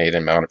Royal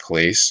Canadian Mounted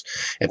Police.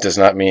 It does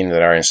not mean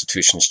that our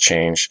institutions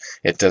change.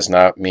 It does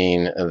not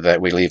mean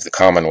that we leave the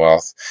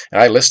Commonwealth. And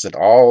I listed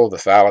all the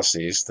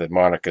fallacies that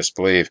monarchists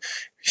believe.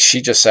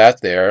 She just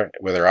sat there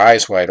with her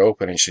eyes wide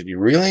open and said, "You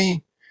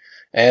really?"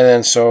 And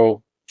then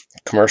so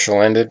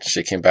commercial ended.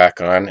 She came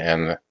back on,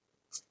 and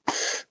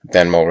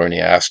Ben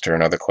Mulroney asked her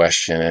another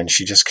question, and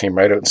she just came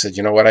right out and said,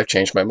 "You know what? I've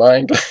changed my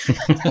mind."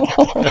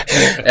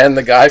 And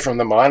the guy from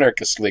the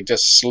Monarchist League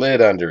just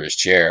slid under his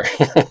chair.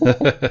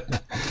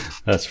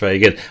 That's very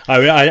good.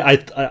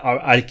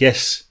 I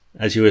guess,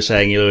 as you were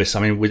saying, Lewis,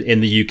 I mean,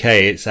 in the UK,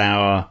 it's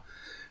our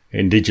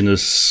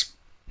Indigenous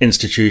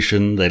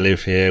institution. They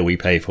live here. We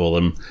pay for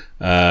them.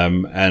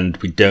 And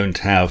we don't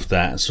have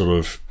that sort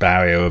of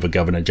barrier of a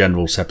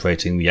Governor-General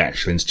separating the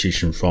actual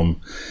institution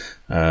from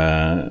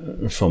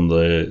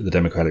the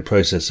democratic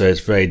process. So it's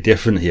very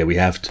different here. We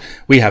have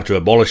to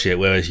abolish it,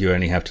 whereas you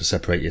only have to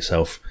separate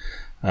yourself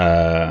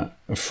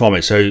from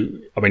it. So,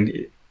 I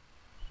mean,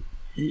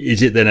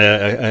 is it then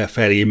a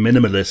fairly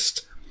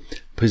minimalist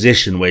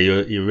position where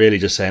you're really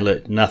just saying,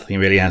 look, nothing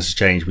really has to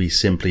change. We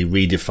simply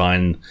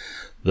redefine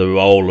the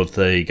role of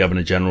the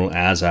Governor-General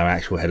as our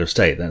actual head of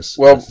state. That's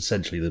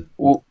essentially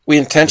we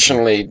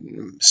intentionally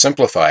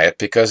simplify it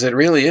because it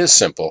really is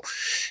simple.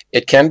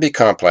 It can be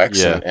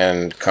complex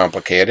and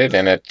complicated,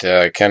 and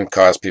it can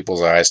cause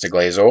people's eyes to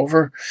glaze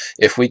over.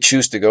 If we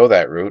choose to go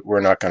that route,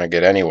 we're not going to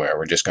get anywhere.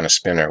 We're just going to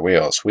spin our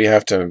wheels. We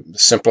have to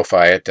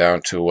simplify it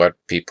down to what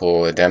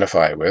people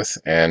identify with,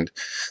 and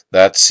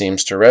that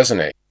seems to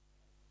resonate.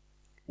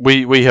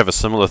 We have a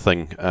similar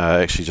thing,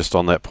 actually, just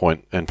on that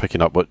point, and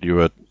picking up what you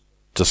were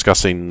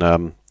discussing,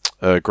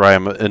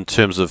 Graham, in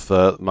terms of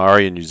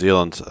Māori in New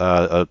Zealand,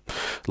 a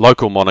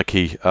local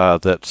monarchy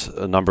that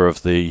a number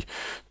of the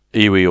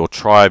iwi or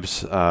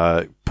tribes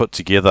put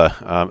together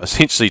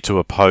essentially to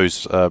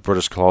oppose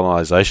British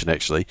colonisation,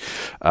 actually,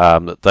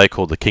 that they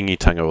call the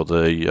Kingitanga, or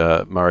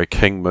the Murray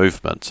King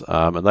movement,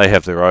 and they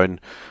have their own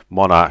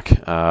monarch,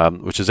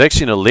 which is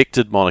actually an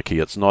elected monarchy.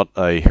 It's not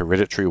a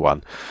hereditary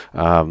one,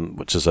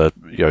 which is a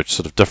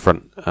sort of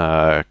different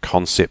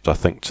concept, I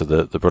think, to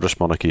the British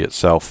monarchy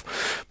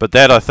itself. But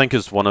that, I think,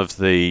 is one of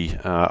the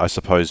I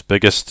suppose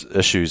biggest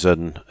issues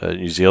in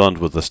New Zealand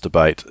with this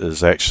debate,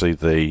 is actually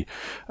the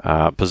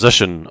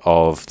position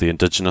of the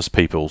indigenous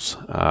peoples,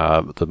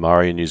 the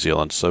Māori in New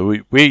Zealand. So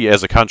we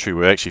as a country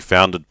were actually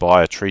founded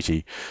by a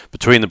treaty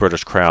between the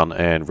British Crown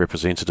and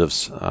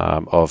representatives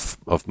of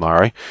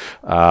Māori,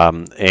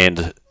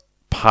 and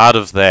part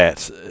of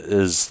that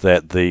is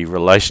that the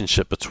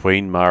relationship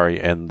between Māori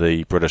and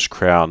the British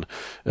Crown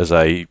is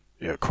a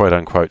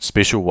quote-unquote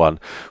special one.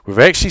 We've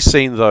actually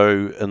seen,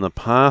 though, in the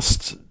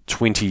past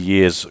 20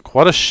 years,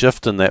 quite a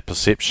shift in that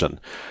perception.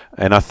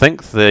 And I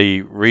think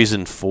the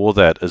reason for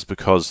that is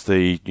because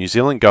the New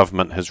Zealand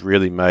government has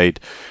really made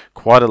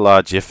quite a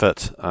large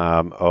effort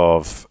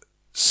of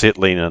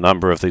settling a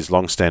number of these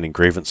long-standing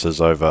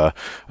grievances over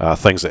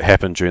things that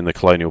happened during the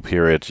colonial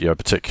period,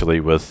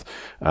 particularly with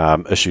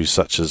issues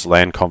such as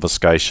land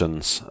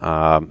confiscations,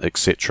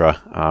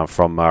 etc.,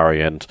 from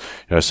Māori, and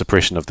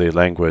suppression of their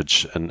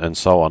language and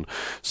so on.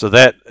 So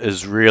that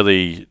is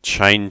really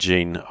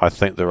changing, I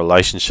think, the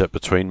relationship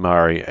between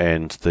Māori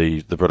and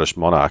the British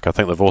monarch. I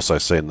think they've also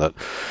seen that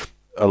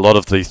a lot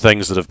of the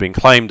things that have been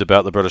claimed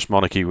about the British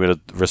monarchy with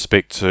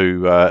respect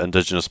to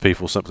Indigenous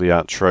people simply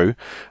aren't true.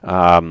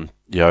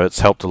 It's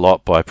helped a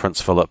lot by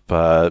Prince Philip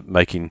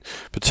making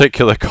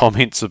particular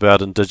comments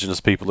about Indigenous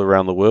people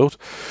around the world.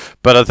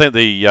 But I think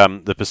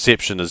the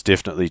perception has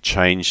definitely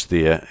changed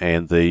there,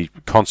 and the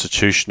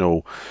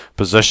constitutional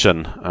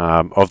position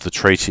of the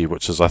treaty,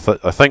 which is I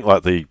think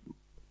like the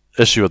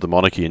issue of the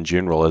monarchy in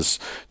general, as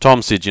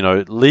Tom said,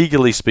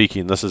 legally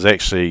speaking, this is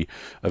actually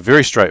a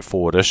very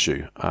straightforward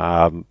issue.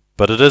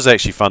 But it is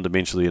actually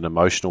fundamentally an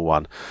emotional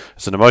one.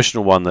 It's an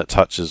emotional one that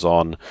touches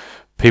on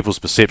people's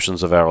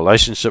perceptions of our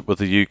relationship with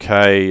the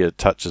UK. It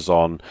touches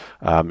on,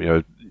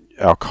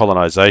 our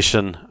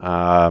colonisation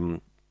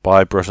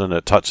by Britain.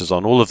 It touches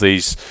on all of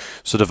these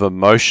sort of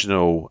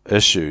emotional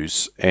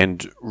issues.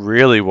 And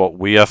really what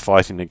we are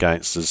fighting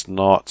against is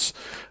not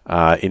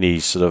any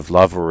sort of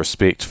love or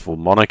respect for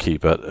monarchy,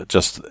 but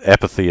just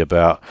apathy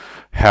about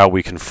how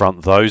we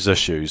confront those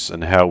issues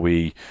and how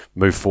we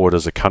move forward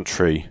as a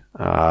country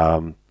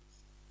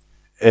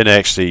in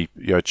actually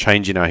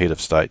changing our head of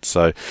state.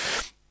 So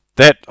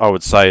that, I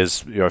would say,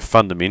 is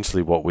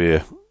fundamentally what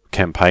we're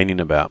campaigning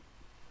about.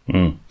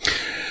 And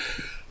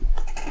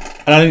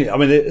I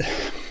mean,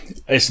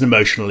 it's an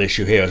emotional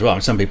issue here as well. I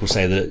mean, some people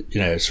say that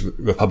it's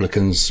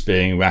Republicans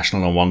being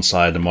rational on one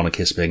side and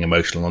monarchists being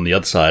emotional on the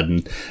other side,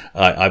 and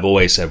I've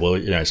always said, well,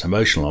 it's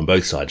emotional on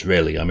both sides,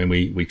 really. I mean,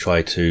 we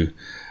try to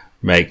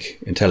make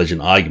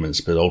intelligent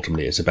arguments, but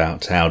ultimately it's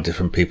about how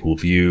different people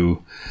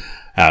view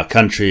our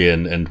country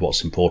and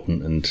what's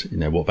important,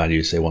 and what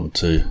values they want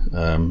to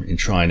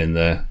enshrine in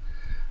their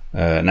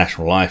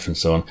national life and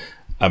so on.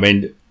 I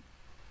mean,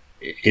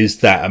 is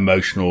that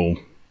emotional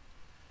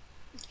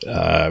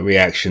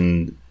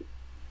reaction.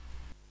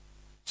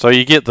 So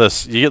you get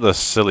this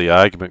silly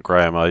argument,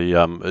 Graham.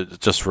 It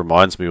just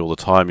reminds me all the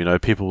time.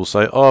 People will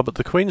say, "Oh, but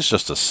the Queen's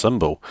just a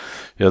symbol."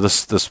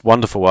 This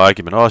wonderful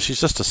argument. Oh,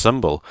 she's just a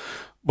symbol.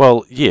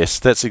 Well, yes,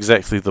 that's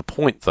exactly the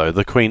point, though.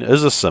 The Queen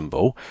is a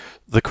symbol.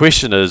 The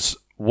question is,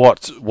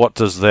 what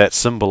does that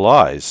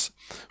symbolise?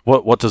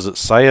 What does it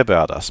say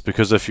about us?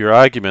 Because if your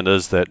argument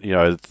is that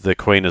the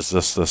Queen is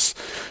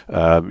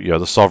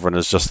the sovereign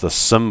is just this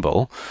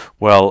symbol,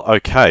 well,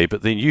 okay,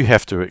 but then you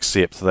have to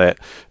accept that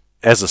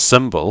as a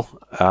symbol,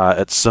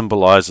 it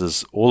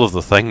symbolises all of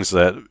the things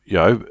that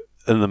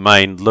in the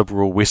main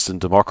liberal Western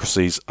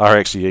democracies are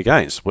actually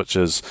against, which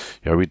is,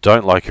 we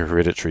don't like a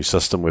hereditary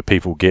system where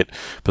people get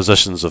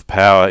positions of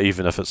power,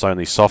 even if it's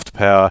only soft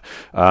power,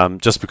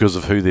 just because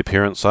of who their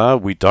parents are.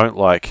 We don't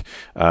like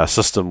a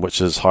system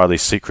which is highly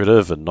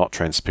secretive and not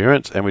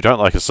transparent, and we don't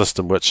like a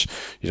system which,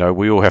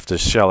 we all have to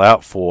shell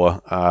out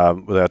for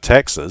with our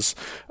taxes,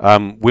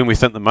 when we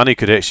think the money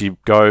could actually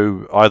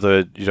go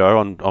either,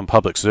 on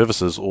public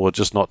services or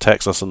just not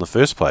tax us in the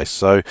first place.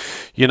 So,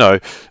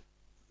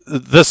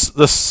 this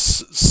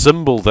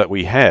symbol that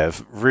we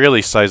have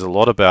really says a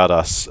lot about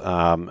us,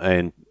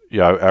 and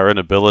our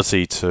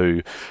inability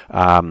to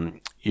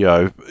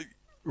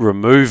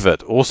remove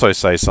it also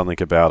says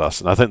something about us.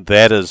 And I think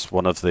that is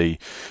one of the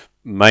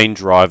main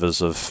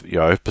drivers of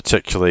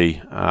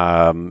particularly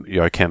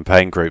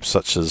campaign groups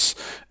such as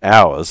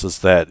ours, is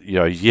that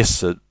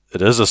yes, it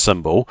is a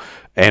symbol,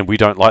 and we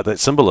don't like that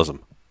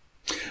symbolism.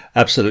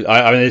 Absolutely.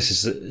 I mean, this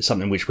is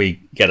something which we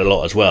get a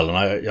lot as well, and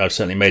I've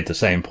certainly made the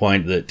same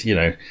point that,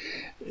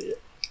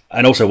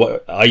 and also,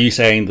 what are you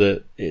saying,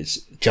 that it's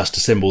just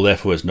a symbol,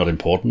 therefore it's not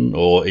important,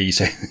 or are you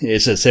saying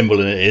it's a symbol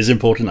and it is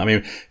important? I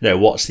mean,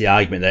 what's the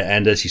argument there?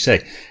 And as you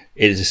say,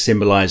 it is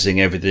symbolising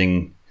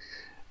everything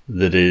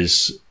that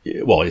is,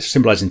 it's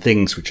symbolising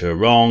things which are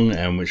wrong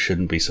and which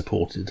shouldn't be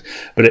supported.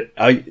 But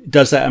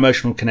does that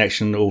emotional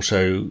connection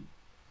also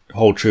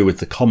hold true with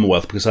the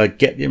Commonwealth? Because I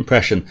get the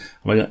impression,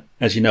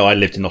 as you know, I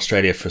lived in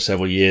Australia for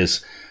several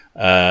years,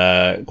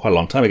 quite a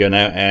long time ago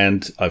now,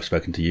 and I've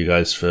spoken to you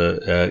guys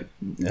for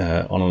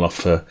on and off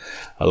for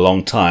a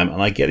long time,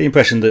 and I get the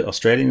impression that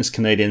Australians,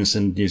 Canadians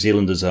and New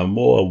Zealanders are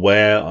more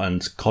aware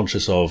and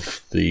conscious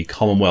of the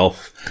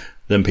Commonwealth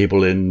than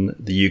people in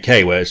the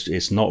UK, where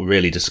it's not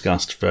really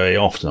discussed very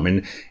often. I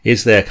mean,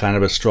 is there kind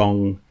of a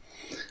strong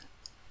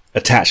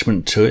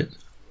attachment to it?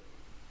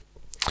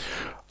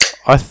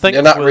 I think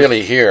they're not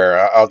really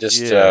here. I'll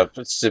just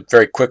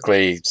very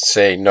quickly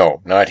say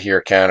no, not here.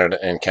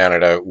 In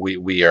Canada,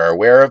 we are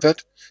aware of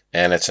it,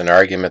 and it's an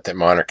argument that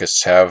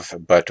monarchists have.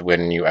 But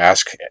when you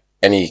ask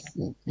any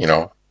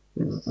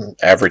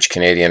average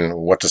Canadian,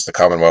 what does the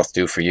Commonwealth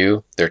do for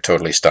you, they're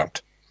totally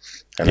stumped,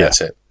 and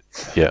that's it.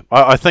 Yeah,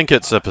 I think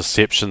it's a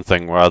perception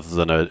thing rather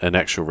than an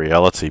actual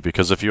reality.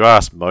 Because if you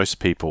ask most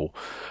people,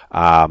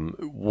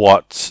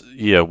 what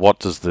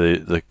does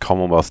the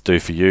Commonwealth do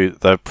for you,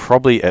 they'll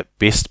probably at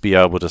best be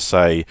able to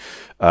say,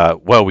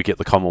 well, we get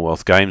the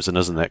Commonwealth Games, and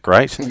isn't that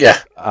great? Yeah.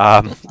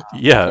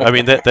 I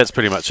mean, that's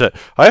pretty much it.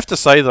 I have to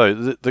say, though,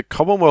 the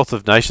Commonwealth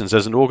of Nations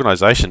as an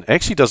organisation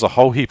actually does a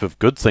whole heap of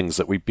good things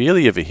that we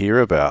barely ever hear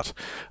about.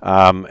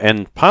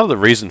 And part of the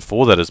reason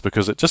for that is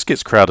because it just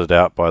gets crowded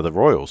out by the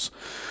royals.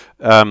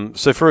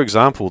 So, for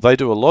example, they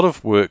do a lot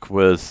of work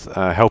with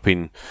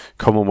helping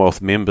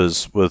Commonwealth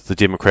members with the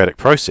democratic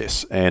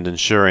process and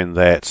ensuring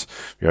that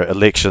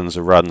elections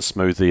are run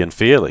smoothly and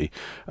fairly.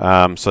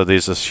 So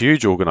there's this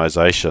huge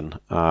organisation,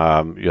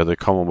 the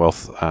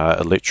Commonwealth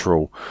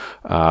Electoral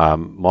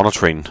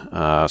Monitoring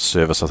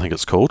Service, I think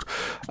it's called.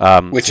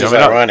 Which is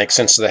ironic,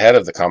 since the head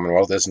of the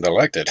Commonwealth isn't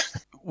elected.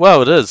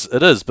 Well, it is.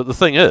 But the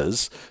thing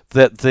is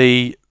that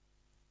the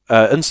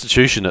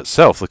institution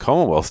itself, the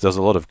Commonwealth, does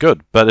a lot of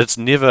good, but it's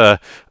never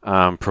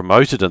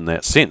promoted in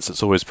that sense.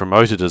 It's always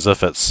promoted as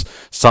if it's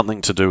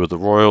something to do with the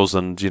royals,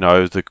 and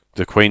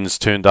the Queen's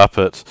turned up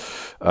at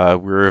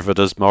wherever it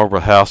is,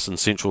 Marlborough House in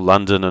central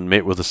London, and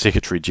met with the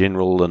Secretary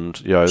General, and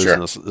Sure.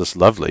 isn't this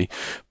lovely?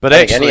 But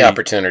I think any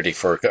opportunity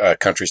for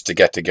countries to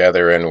get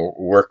together and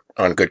work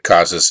on good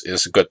causes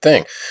is a good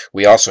thing.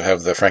 We also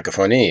have the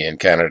Francophonie in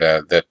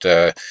Canada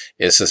that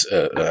is,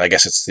 I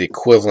guess it's the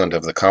equivalent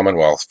of the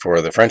Commonwealth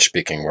for the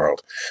French-speaking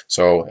world.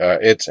 So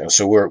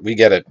we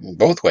get it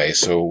both ways.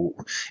 So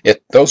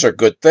those are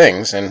good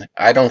things, and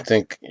I don't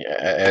think,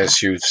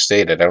 as you've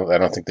stated, I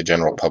don't think the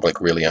general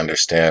public really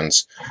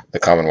understands the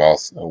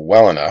Commonwealth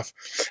well enough.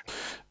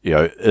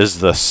 Is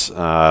this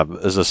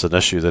an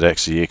issue that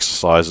actually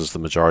exercises the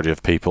majority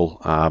of people?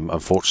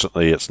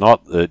 Unfortunately, it's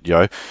not.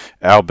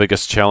 Our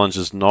biggest challenge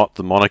is not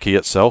the monarchy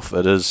itself;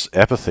 it is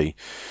apathy.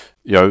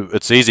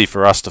 It's easy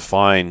for us to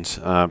find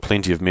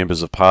plenty of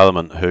members of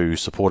Parliament who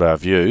support our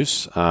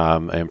views,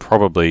 and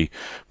probably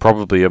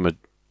a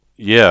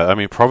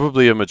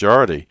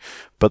majority.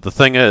 But the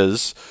thing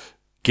is,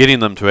 getting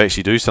them to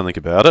actually do something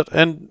about it.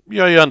 And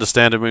you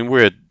understand, I mean,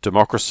 we're a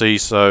democracy,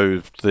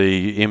 so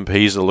the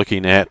MPs are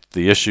looking at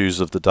the issues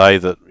of the day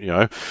that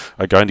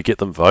are going to get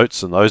them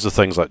votes, and those are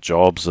things like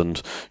jobs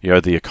and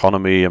the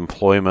economy,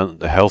 employment,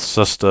 the health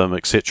system,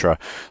 etc.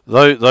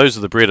 Those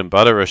are the bread and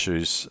butter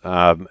issues,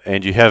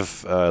 and you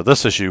have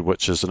this issue,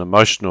 which is an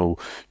emotional,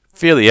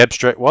 fairly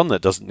abstract one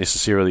that doesn't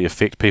necessarily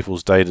affect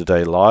people's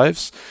day-to-day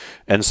lives,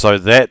 and so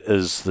that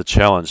is the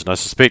challenge. And I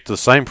suspect the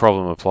same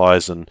problem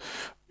applies in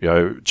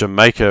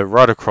Jamaica,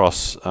 right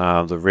across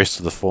the rest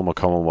of the former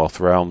Commonwealth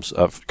realms,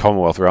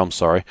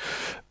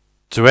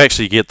 to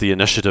actually get the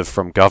initiative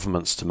from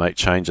governments to make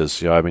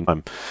changes.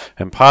 And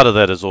part of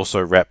that is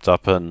also wrapped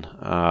up in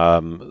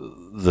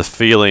the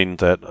feeling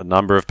that a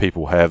number of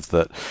people have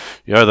that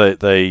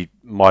they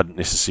mightn't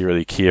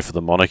necessarily care for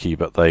the monarchy,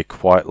 but they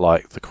quite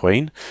like the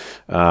Queen.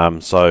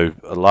 So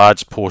a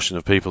large portion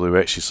of people who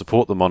actually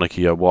support the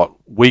monarchy are what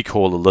we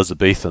call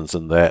Elizabethans,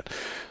 in that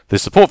their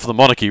support for the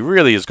monarchy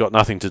really has got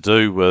nothing to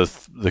do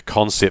with the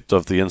concept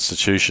of the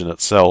institution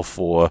itself,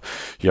 or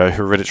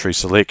hereditary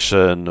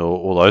selection, or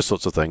all those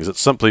sorts of things. It's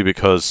simply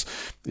because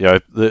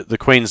the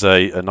Queen's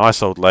a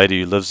nice old lady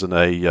who lives in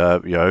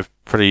a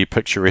pretty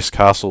picturesque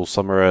castle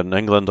somewhere in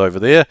England over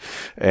there,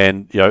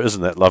 and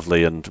isn't that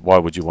lovely? And why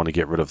would you want to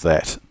get rid of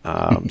that?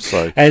 And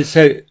so,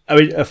 I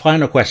mean, a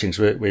final question,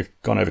 because we've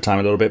gone over time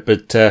a little bit,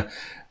 but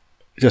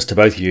just to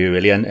both of you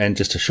really, and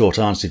just a short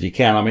answer if you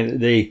can. I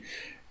mean,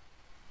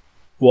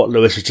 what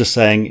Lewis was just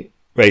saying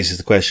raises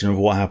the question of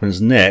what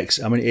happens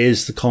next. I mean,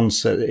 is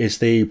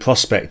the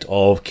prospect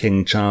of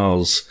King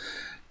Charles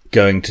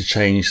going to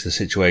change the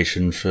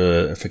situation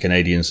for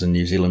Canadians and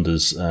New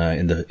Zealanders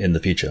in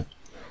the future?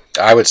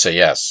 I would say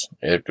yes,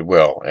 it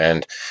will,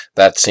 and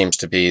that seems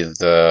to be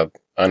the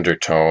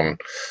undertone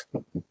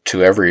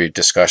to every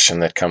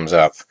discussion that comes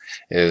up,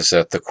 is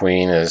that the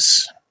Queen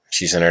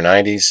she's in her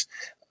 90s.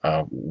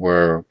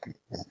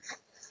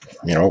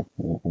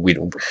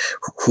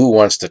 Who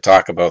wants to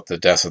talk about the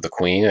death of the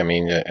Queen? I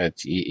mean,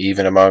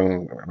 even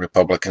among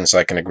Republicans,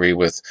 I can agree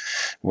with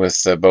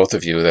both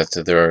of you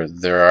that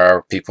there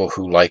are people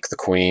who like the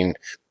Queen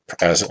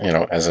as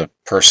a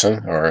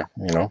person, or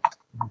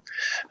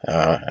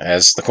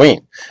as the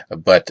Queen,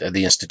 but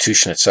the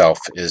institution itself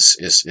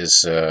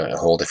is a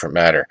whole different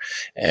matter.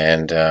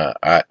 And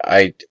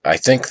I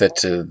think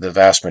that the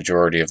vast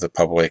majority of the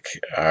public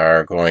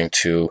are going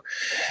to,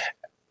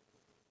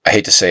 I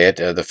hate to say it,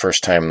 the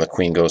first time the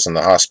Queen goes in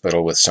the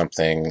hospital with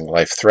something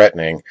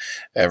life-threatening,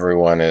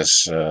 everyone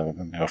is,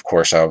 of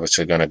course,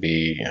 obviously going to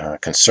be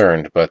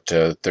concerned, but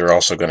they're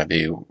also going to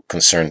be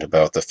concerned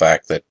about the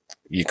fact that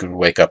you could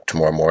wake up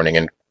tomorrow morning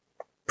and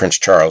Prince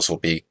Charles will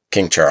be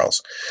King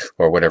Charles,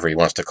 or whatever he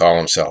wants to call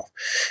himself.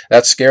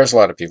 That scares a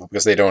lot of people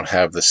because they don't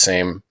have the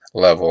same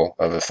level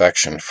of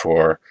affection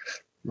for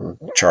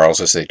Charles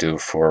as they do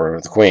for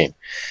the Queen,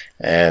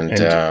 and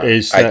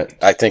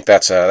I think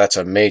that's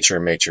a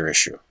major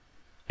issue.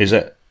 Is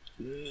that,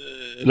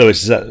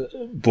 Lewis? Is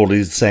that broadly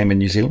the same in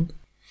New Zealand?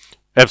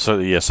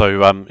 Absolutely, yeah.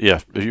 So,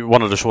 you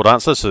wanted a short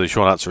answer, so the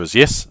short answer is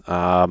yes.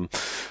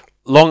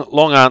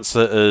 Long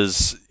answer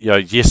is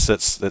yes,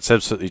 that's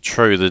absolutely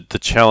true. The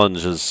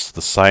challenge is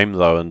the same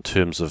though in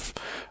terms of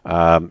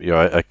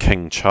a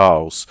King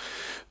Charles.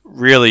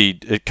 Really,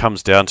 it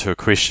comes down to a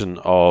question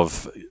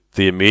of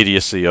the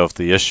immediacy of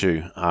the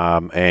issue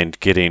and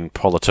getting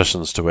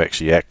politicians to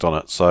actually act on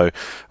it. So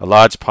a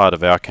large part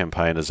of our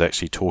campaign is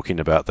actually talking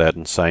about that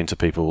and saying to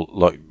people,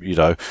 look, we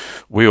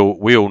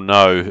all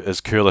know,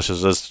 as curlish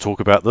as it is to talk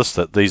about this,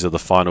 that these are the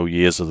final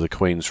years of the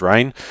Queen's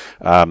reign.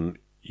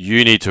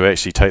 You need to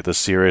actually take this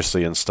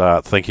seriously and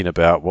start thinking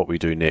about what we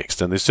do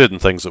next. And there's certain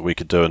things that we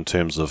could do in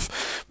terms of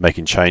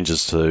making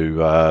changes to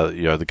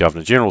the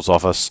Governor-General's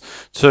office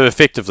to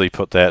effectively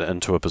put that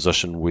into a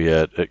position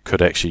where it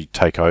could actually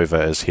take over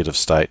as head of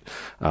state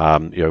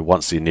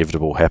once the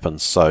inevitable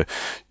happens. So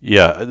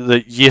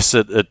yes,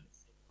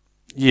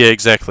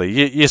 exactly.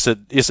 Yes,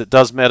 it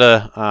does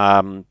matter.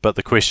 But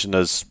the question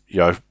is,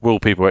 will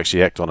people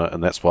actually act on it?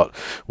 And that's what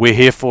we're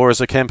here for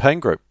as a campaign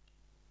group.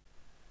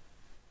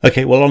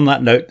 Okay, well, on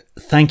that note,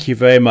 thank you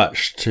very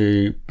much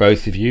to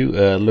both of you,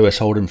 Lewis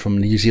Holden from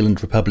New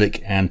Zealand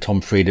Republic and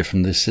Tom Frieda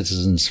from the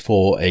Citizens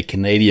for a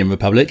Canadian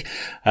Republic.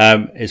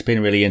 It's been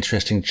a really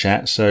interesting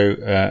chat,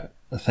 so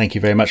thank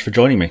you very much for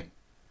joining me.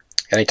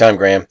 Anytime,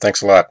 Graham.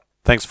 Thanks a lot.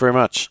 Thanks very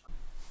much.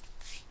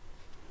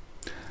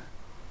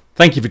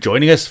 Thank you for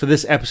joining us for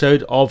this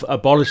episode of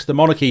Abolish the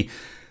Monarchy.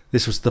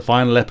 This was the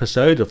final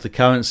episode of the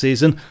current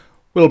season.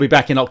 We'll be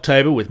back in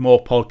October with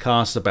more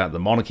podcasts about the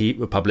monarchy,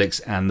 republics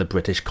and the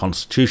British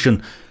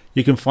Constitution.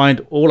 You can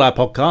find all our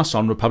podcasts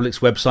on Republic's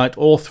website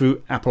or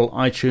through Apple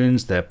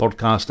iTunes, their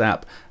podcast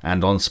app,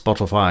 and on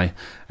Spotify.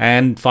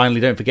 And finally,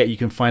 don't forget you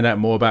can find out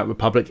more about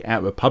Republic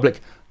at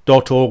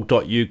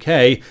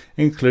republic.org.uk,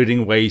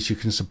 including ways you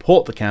can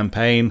support the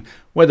campaign,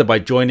 whether by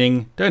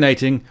joining,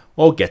 donating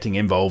or getting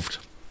involved.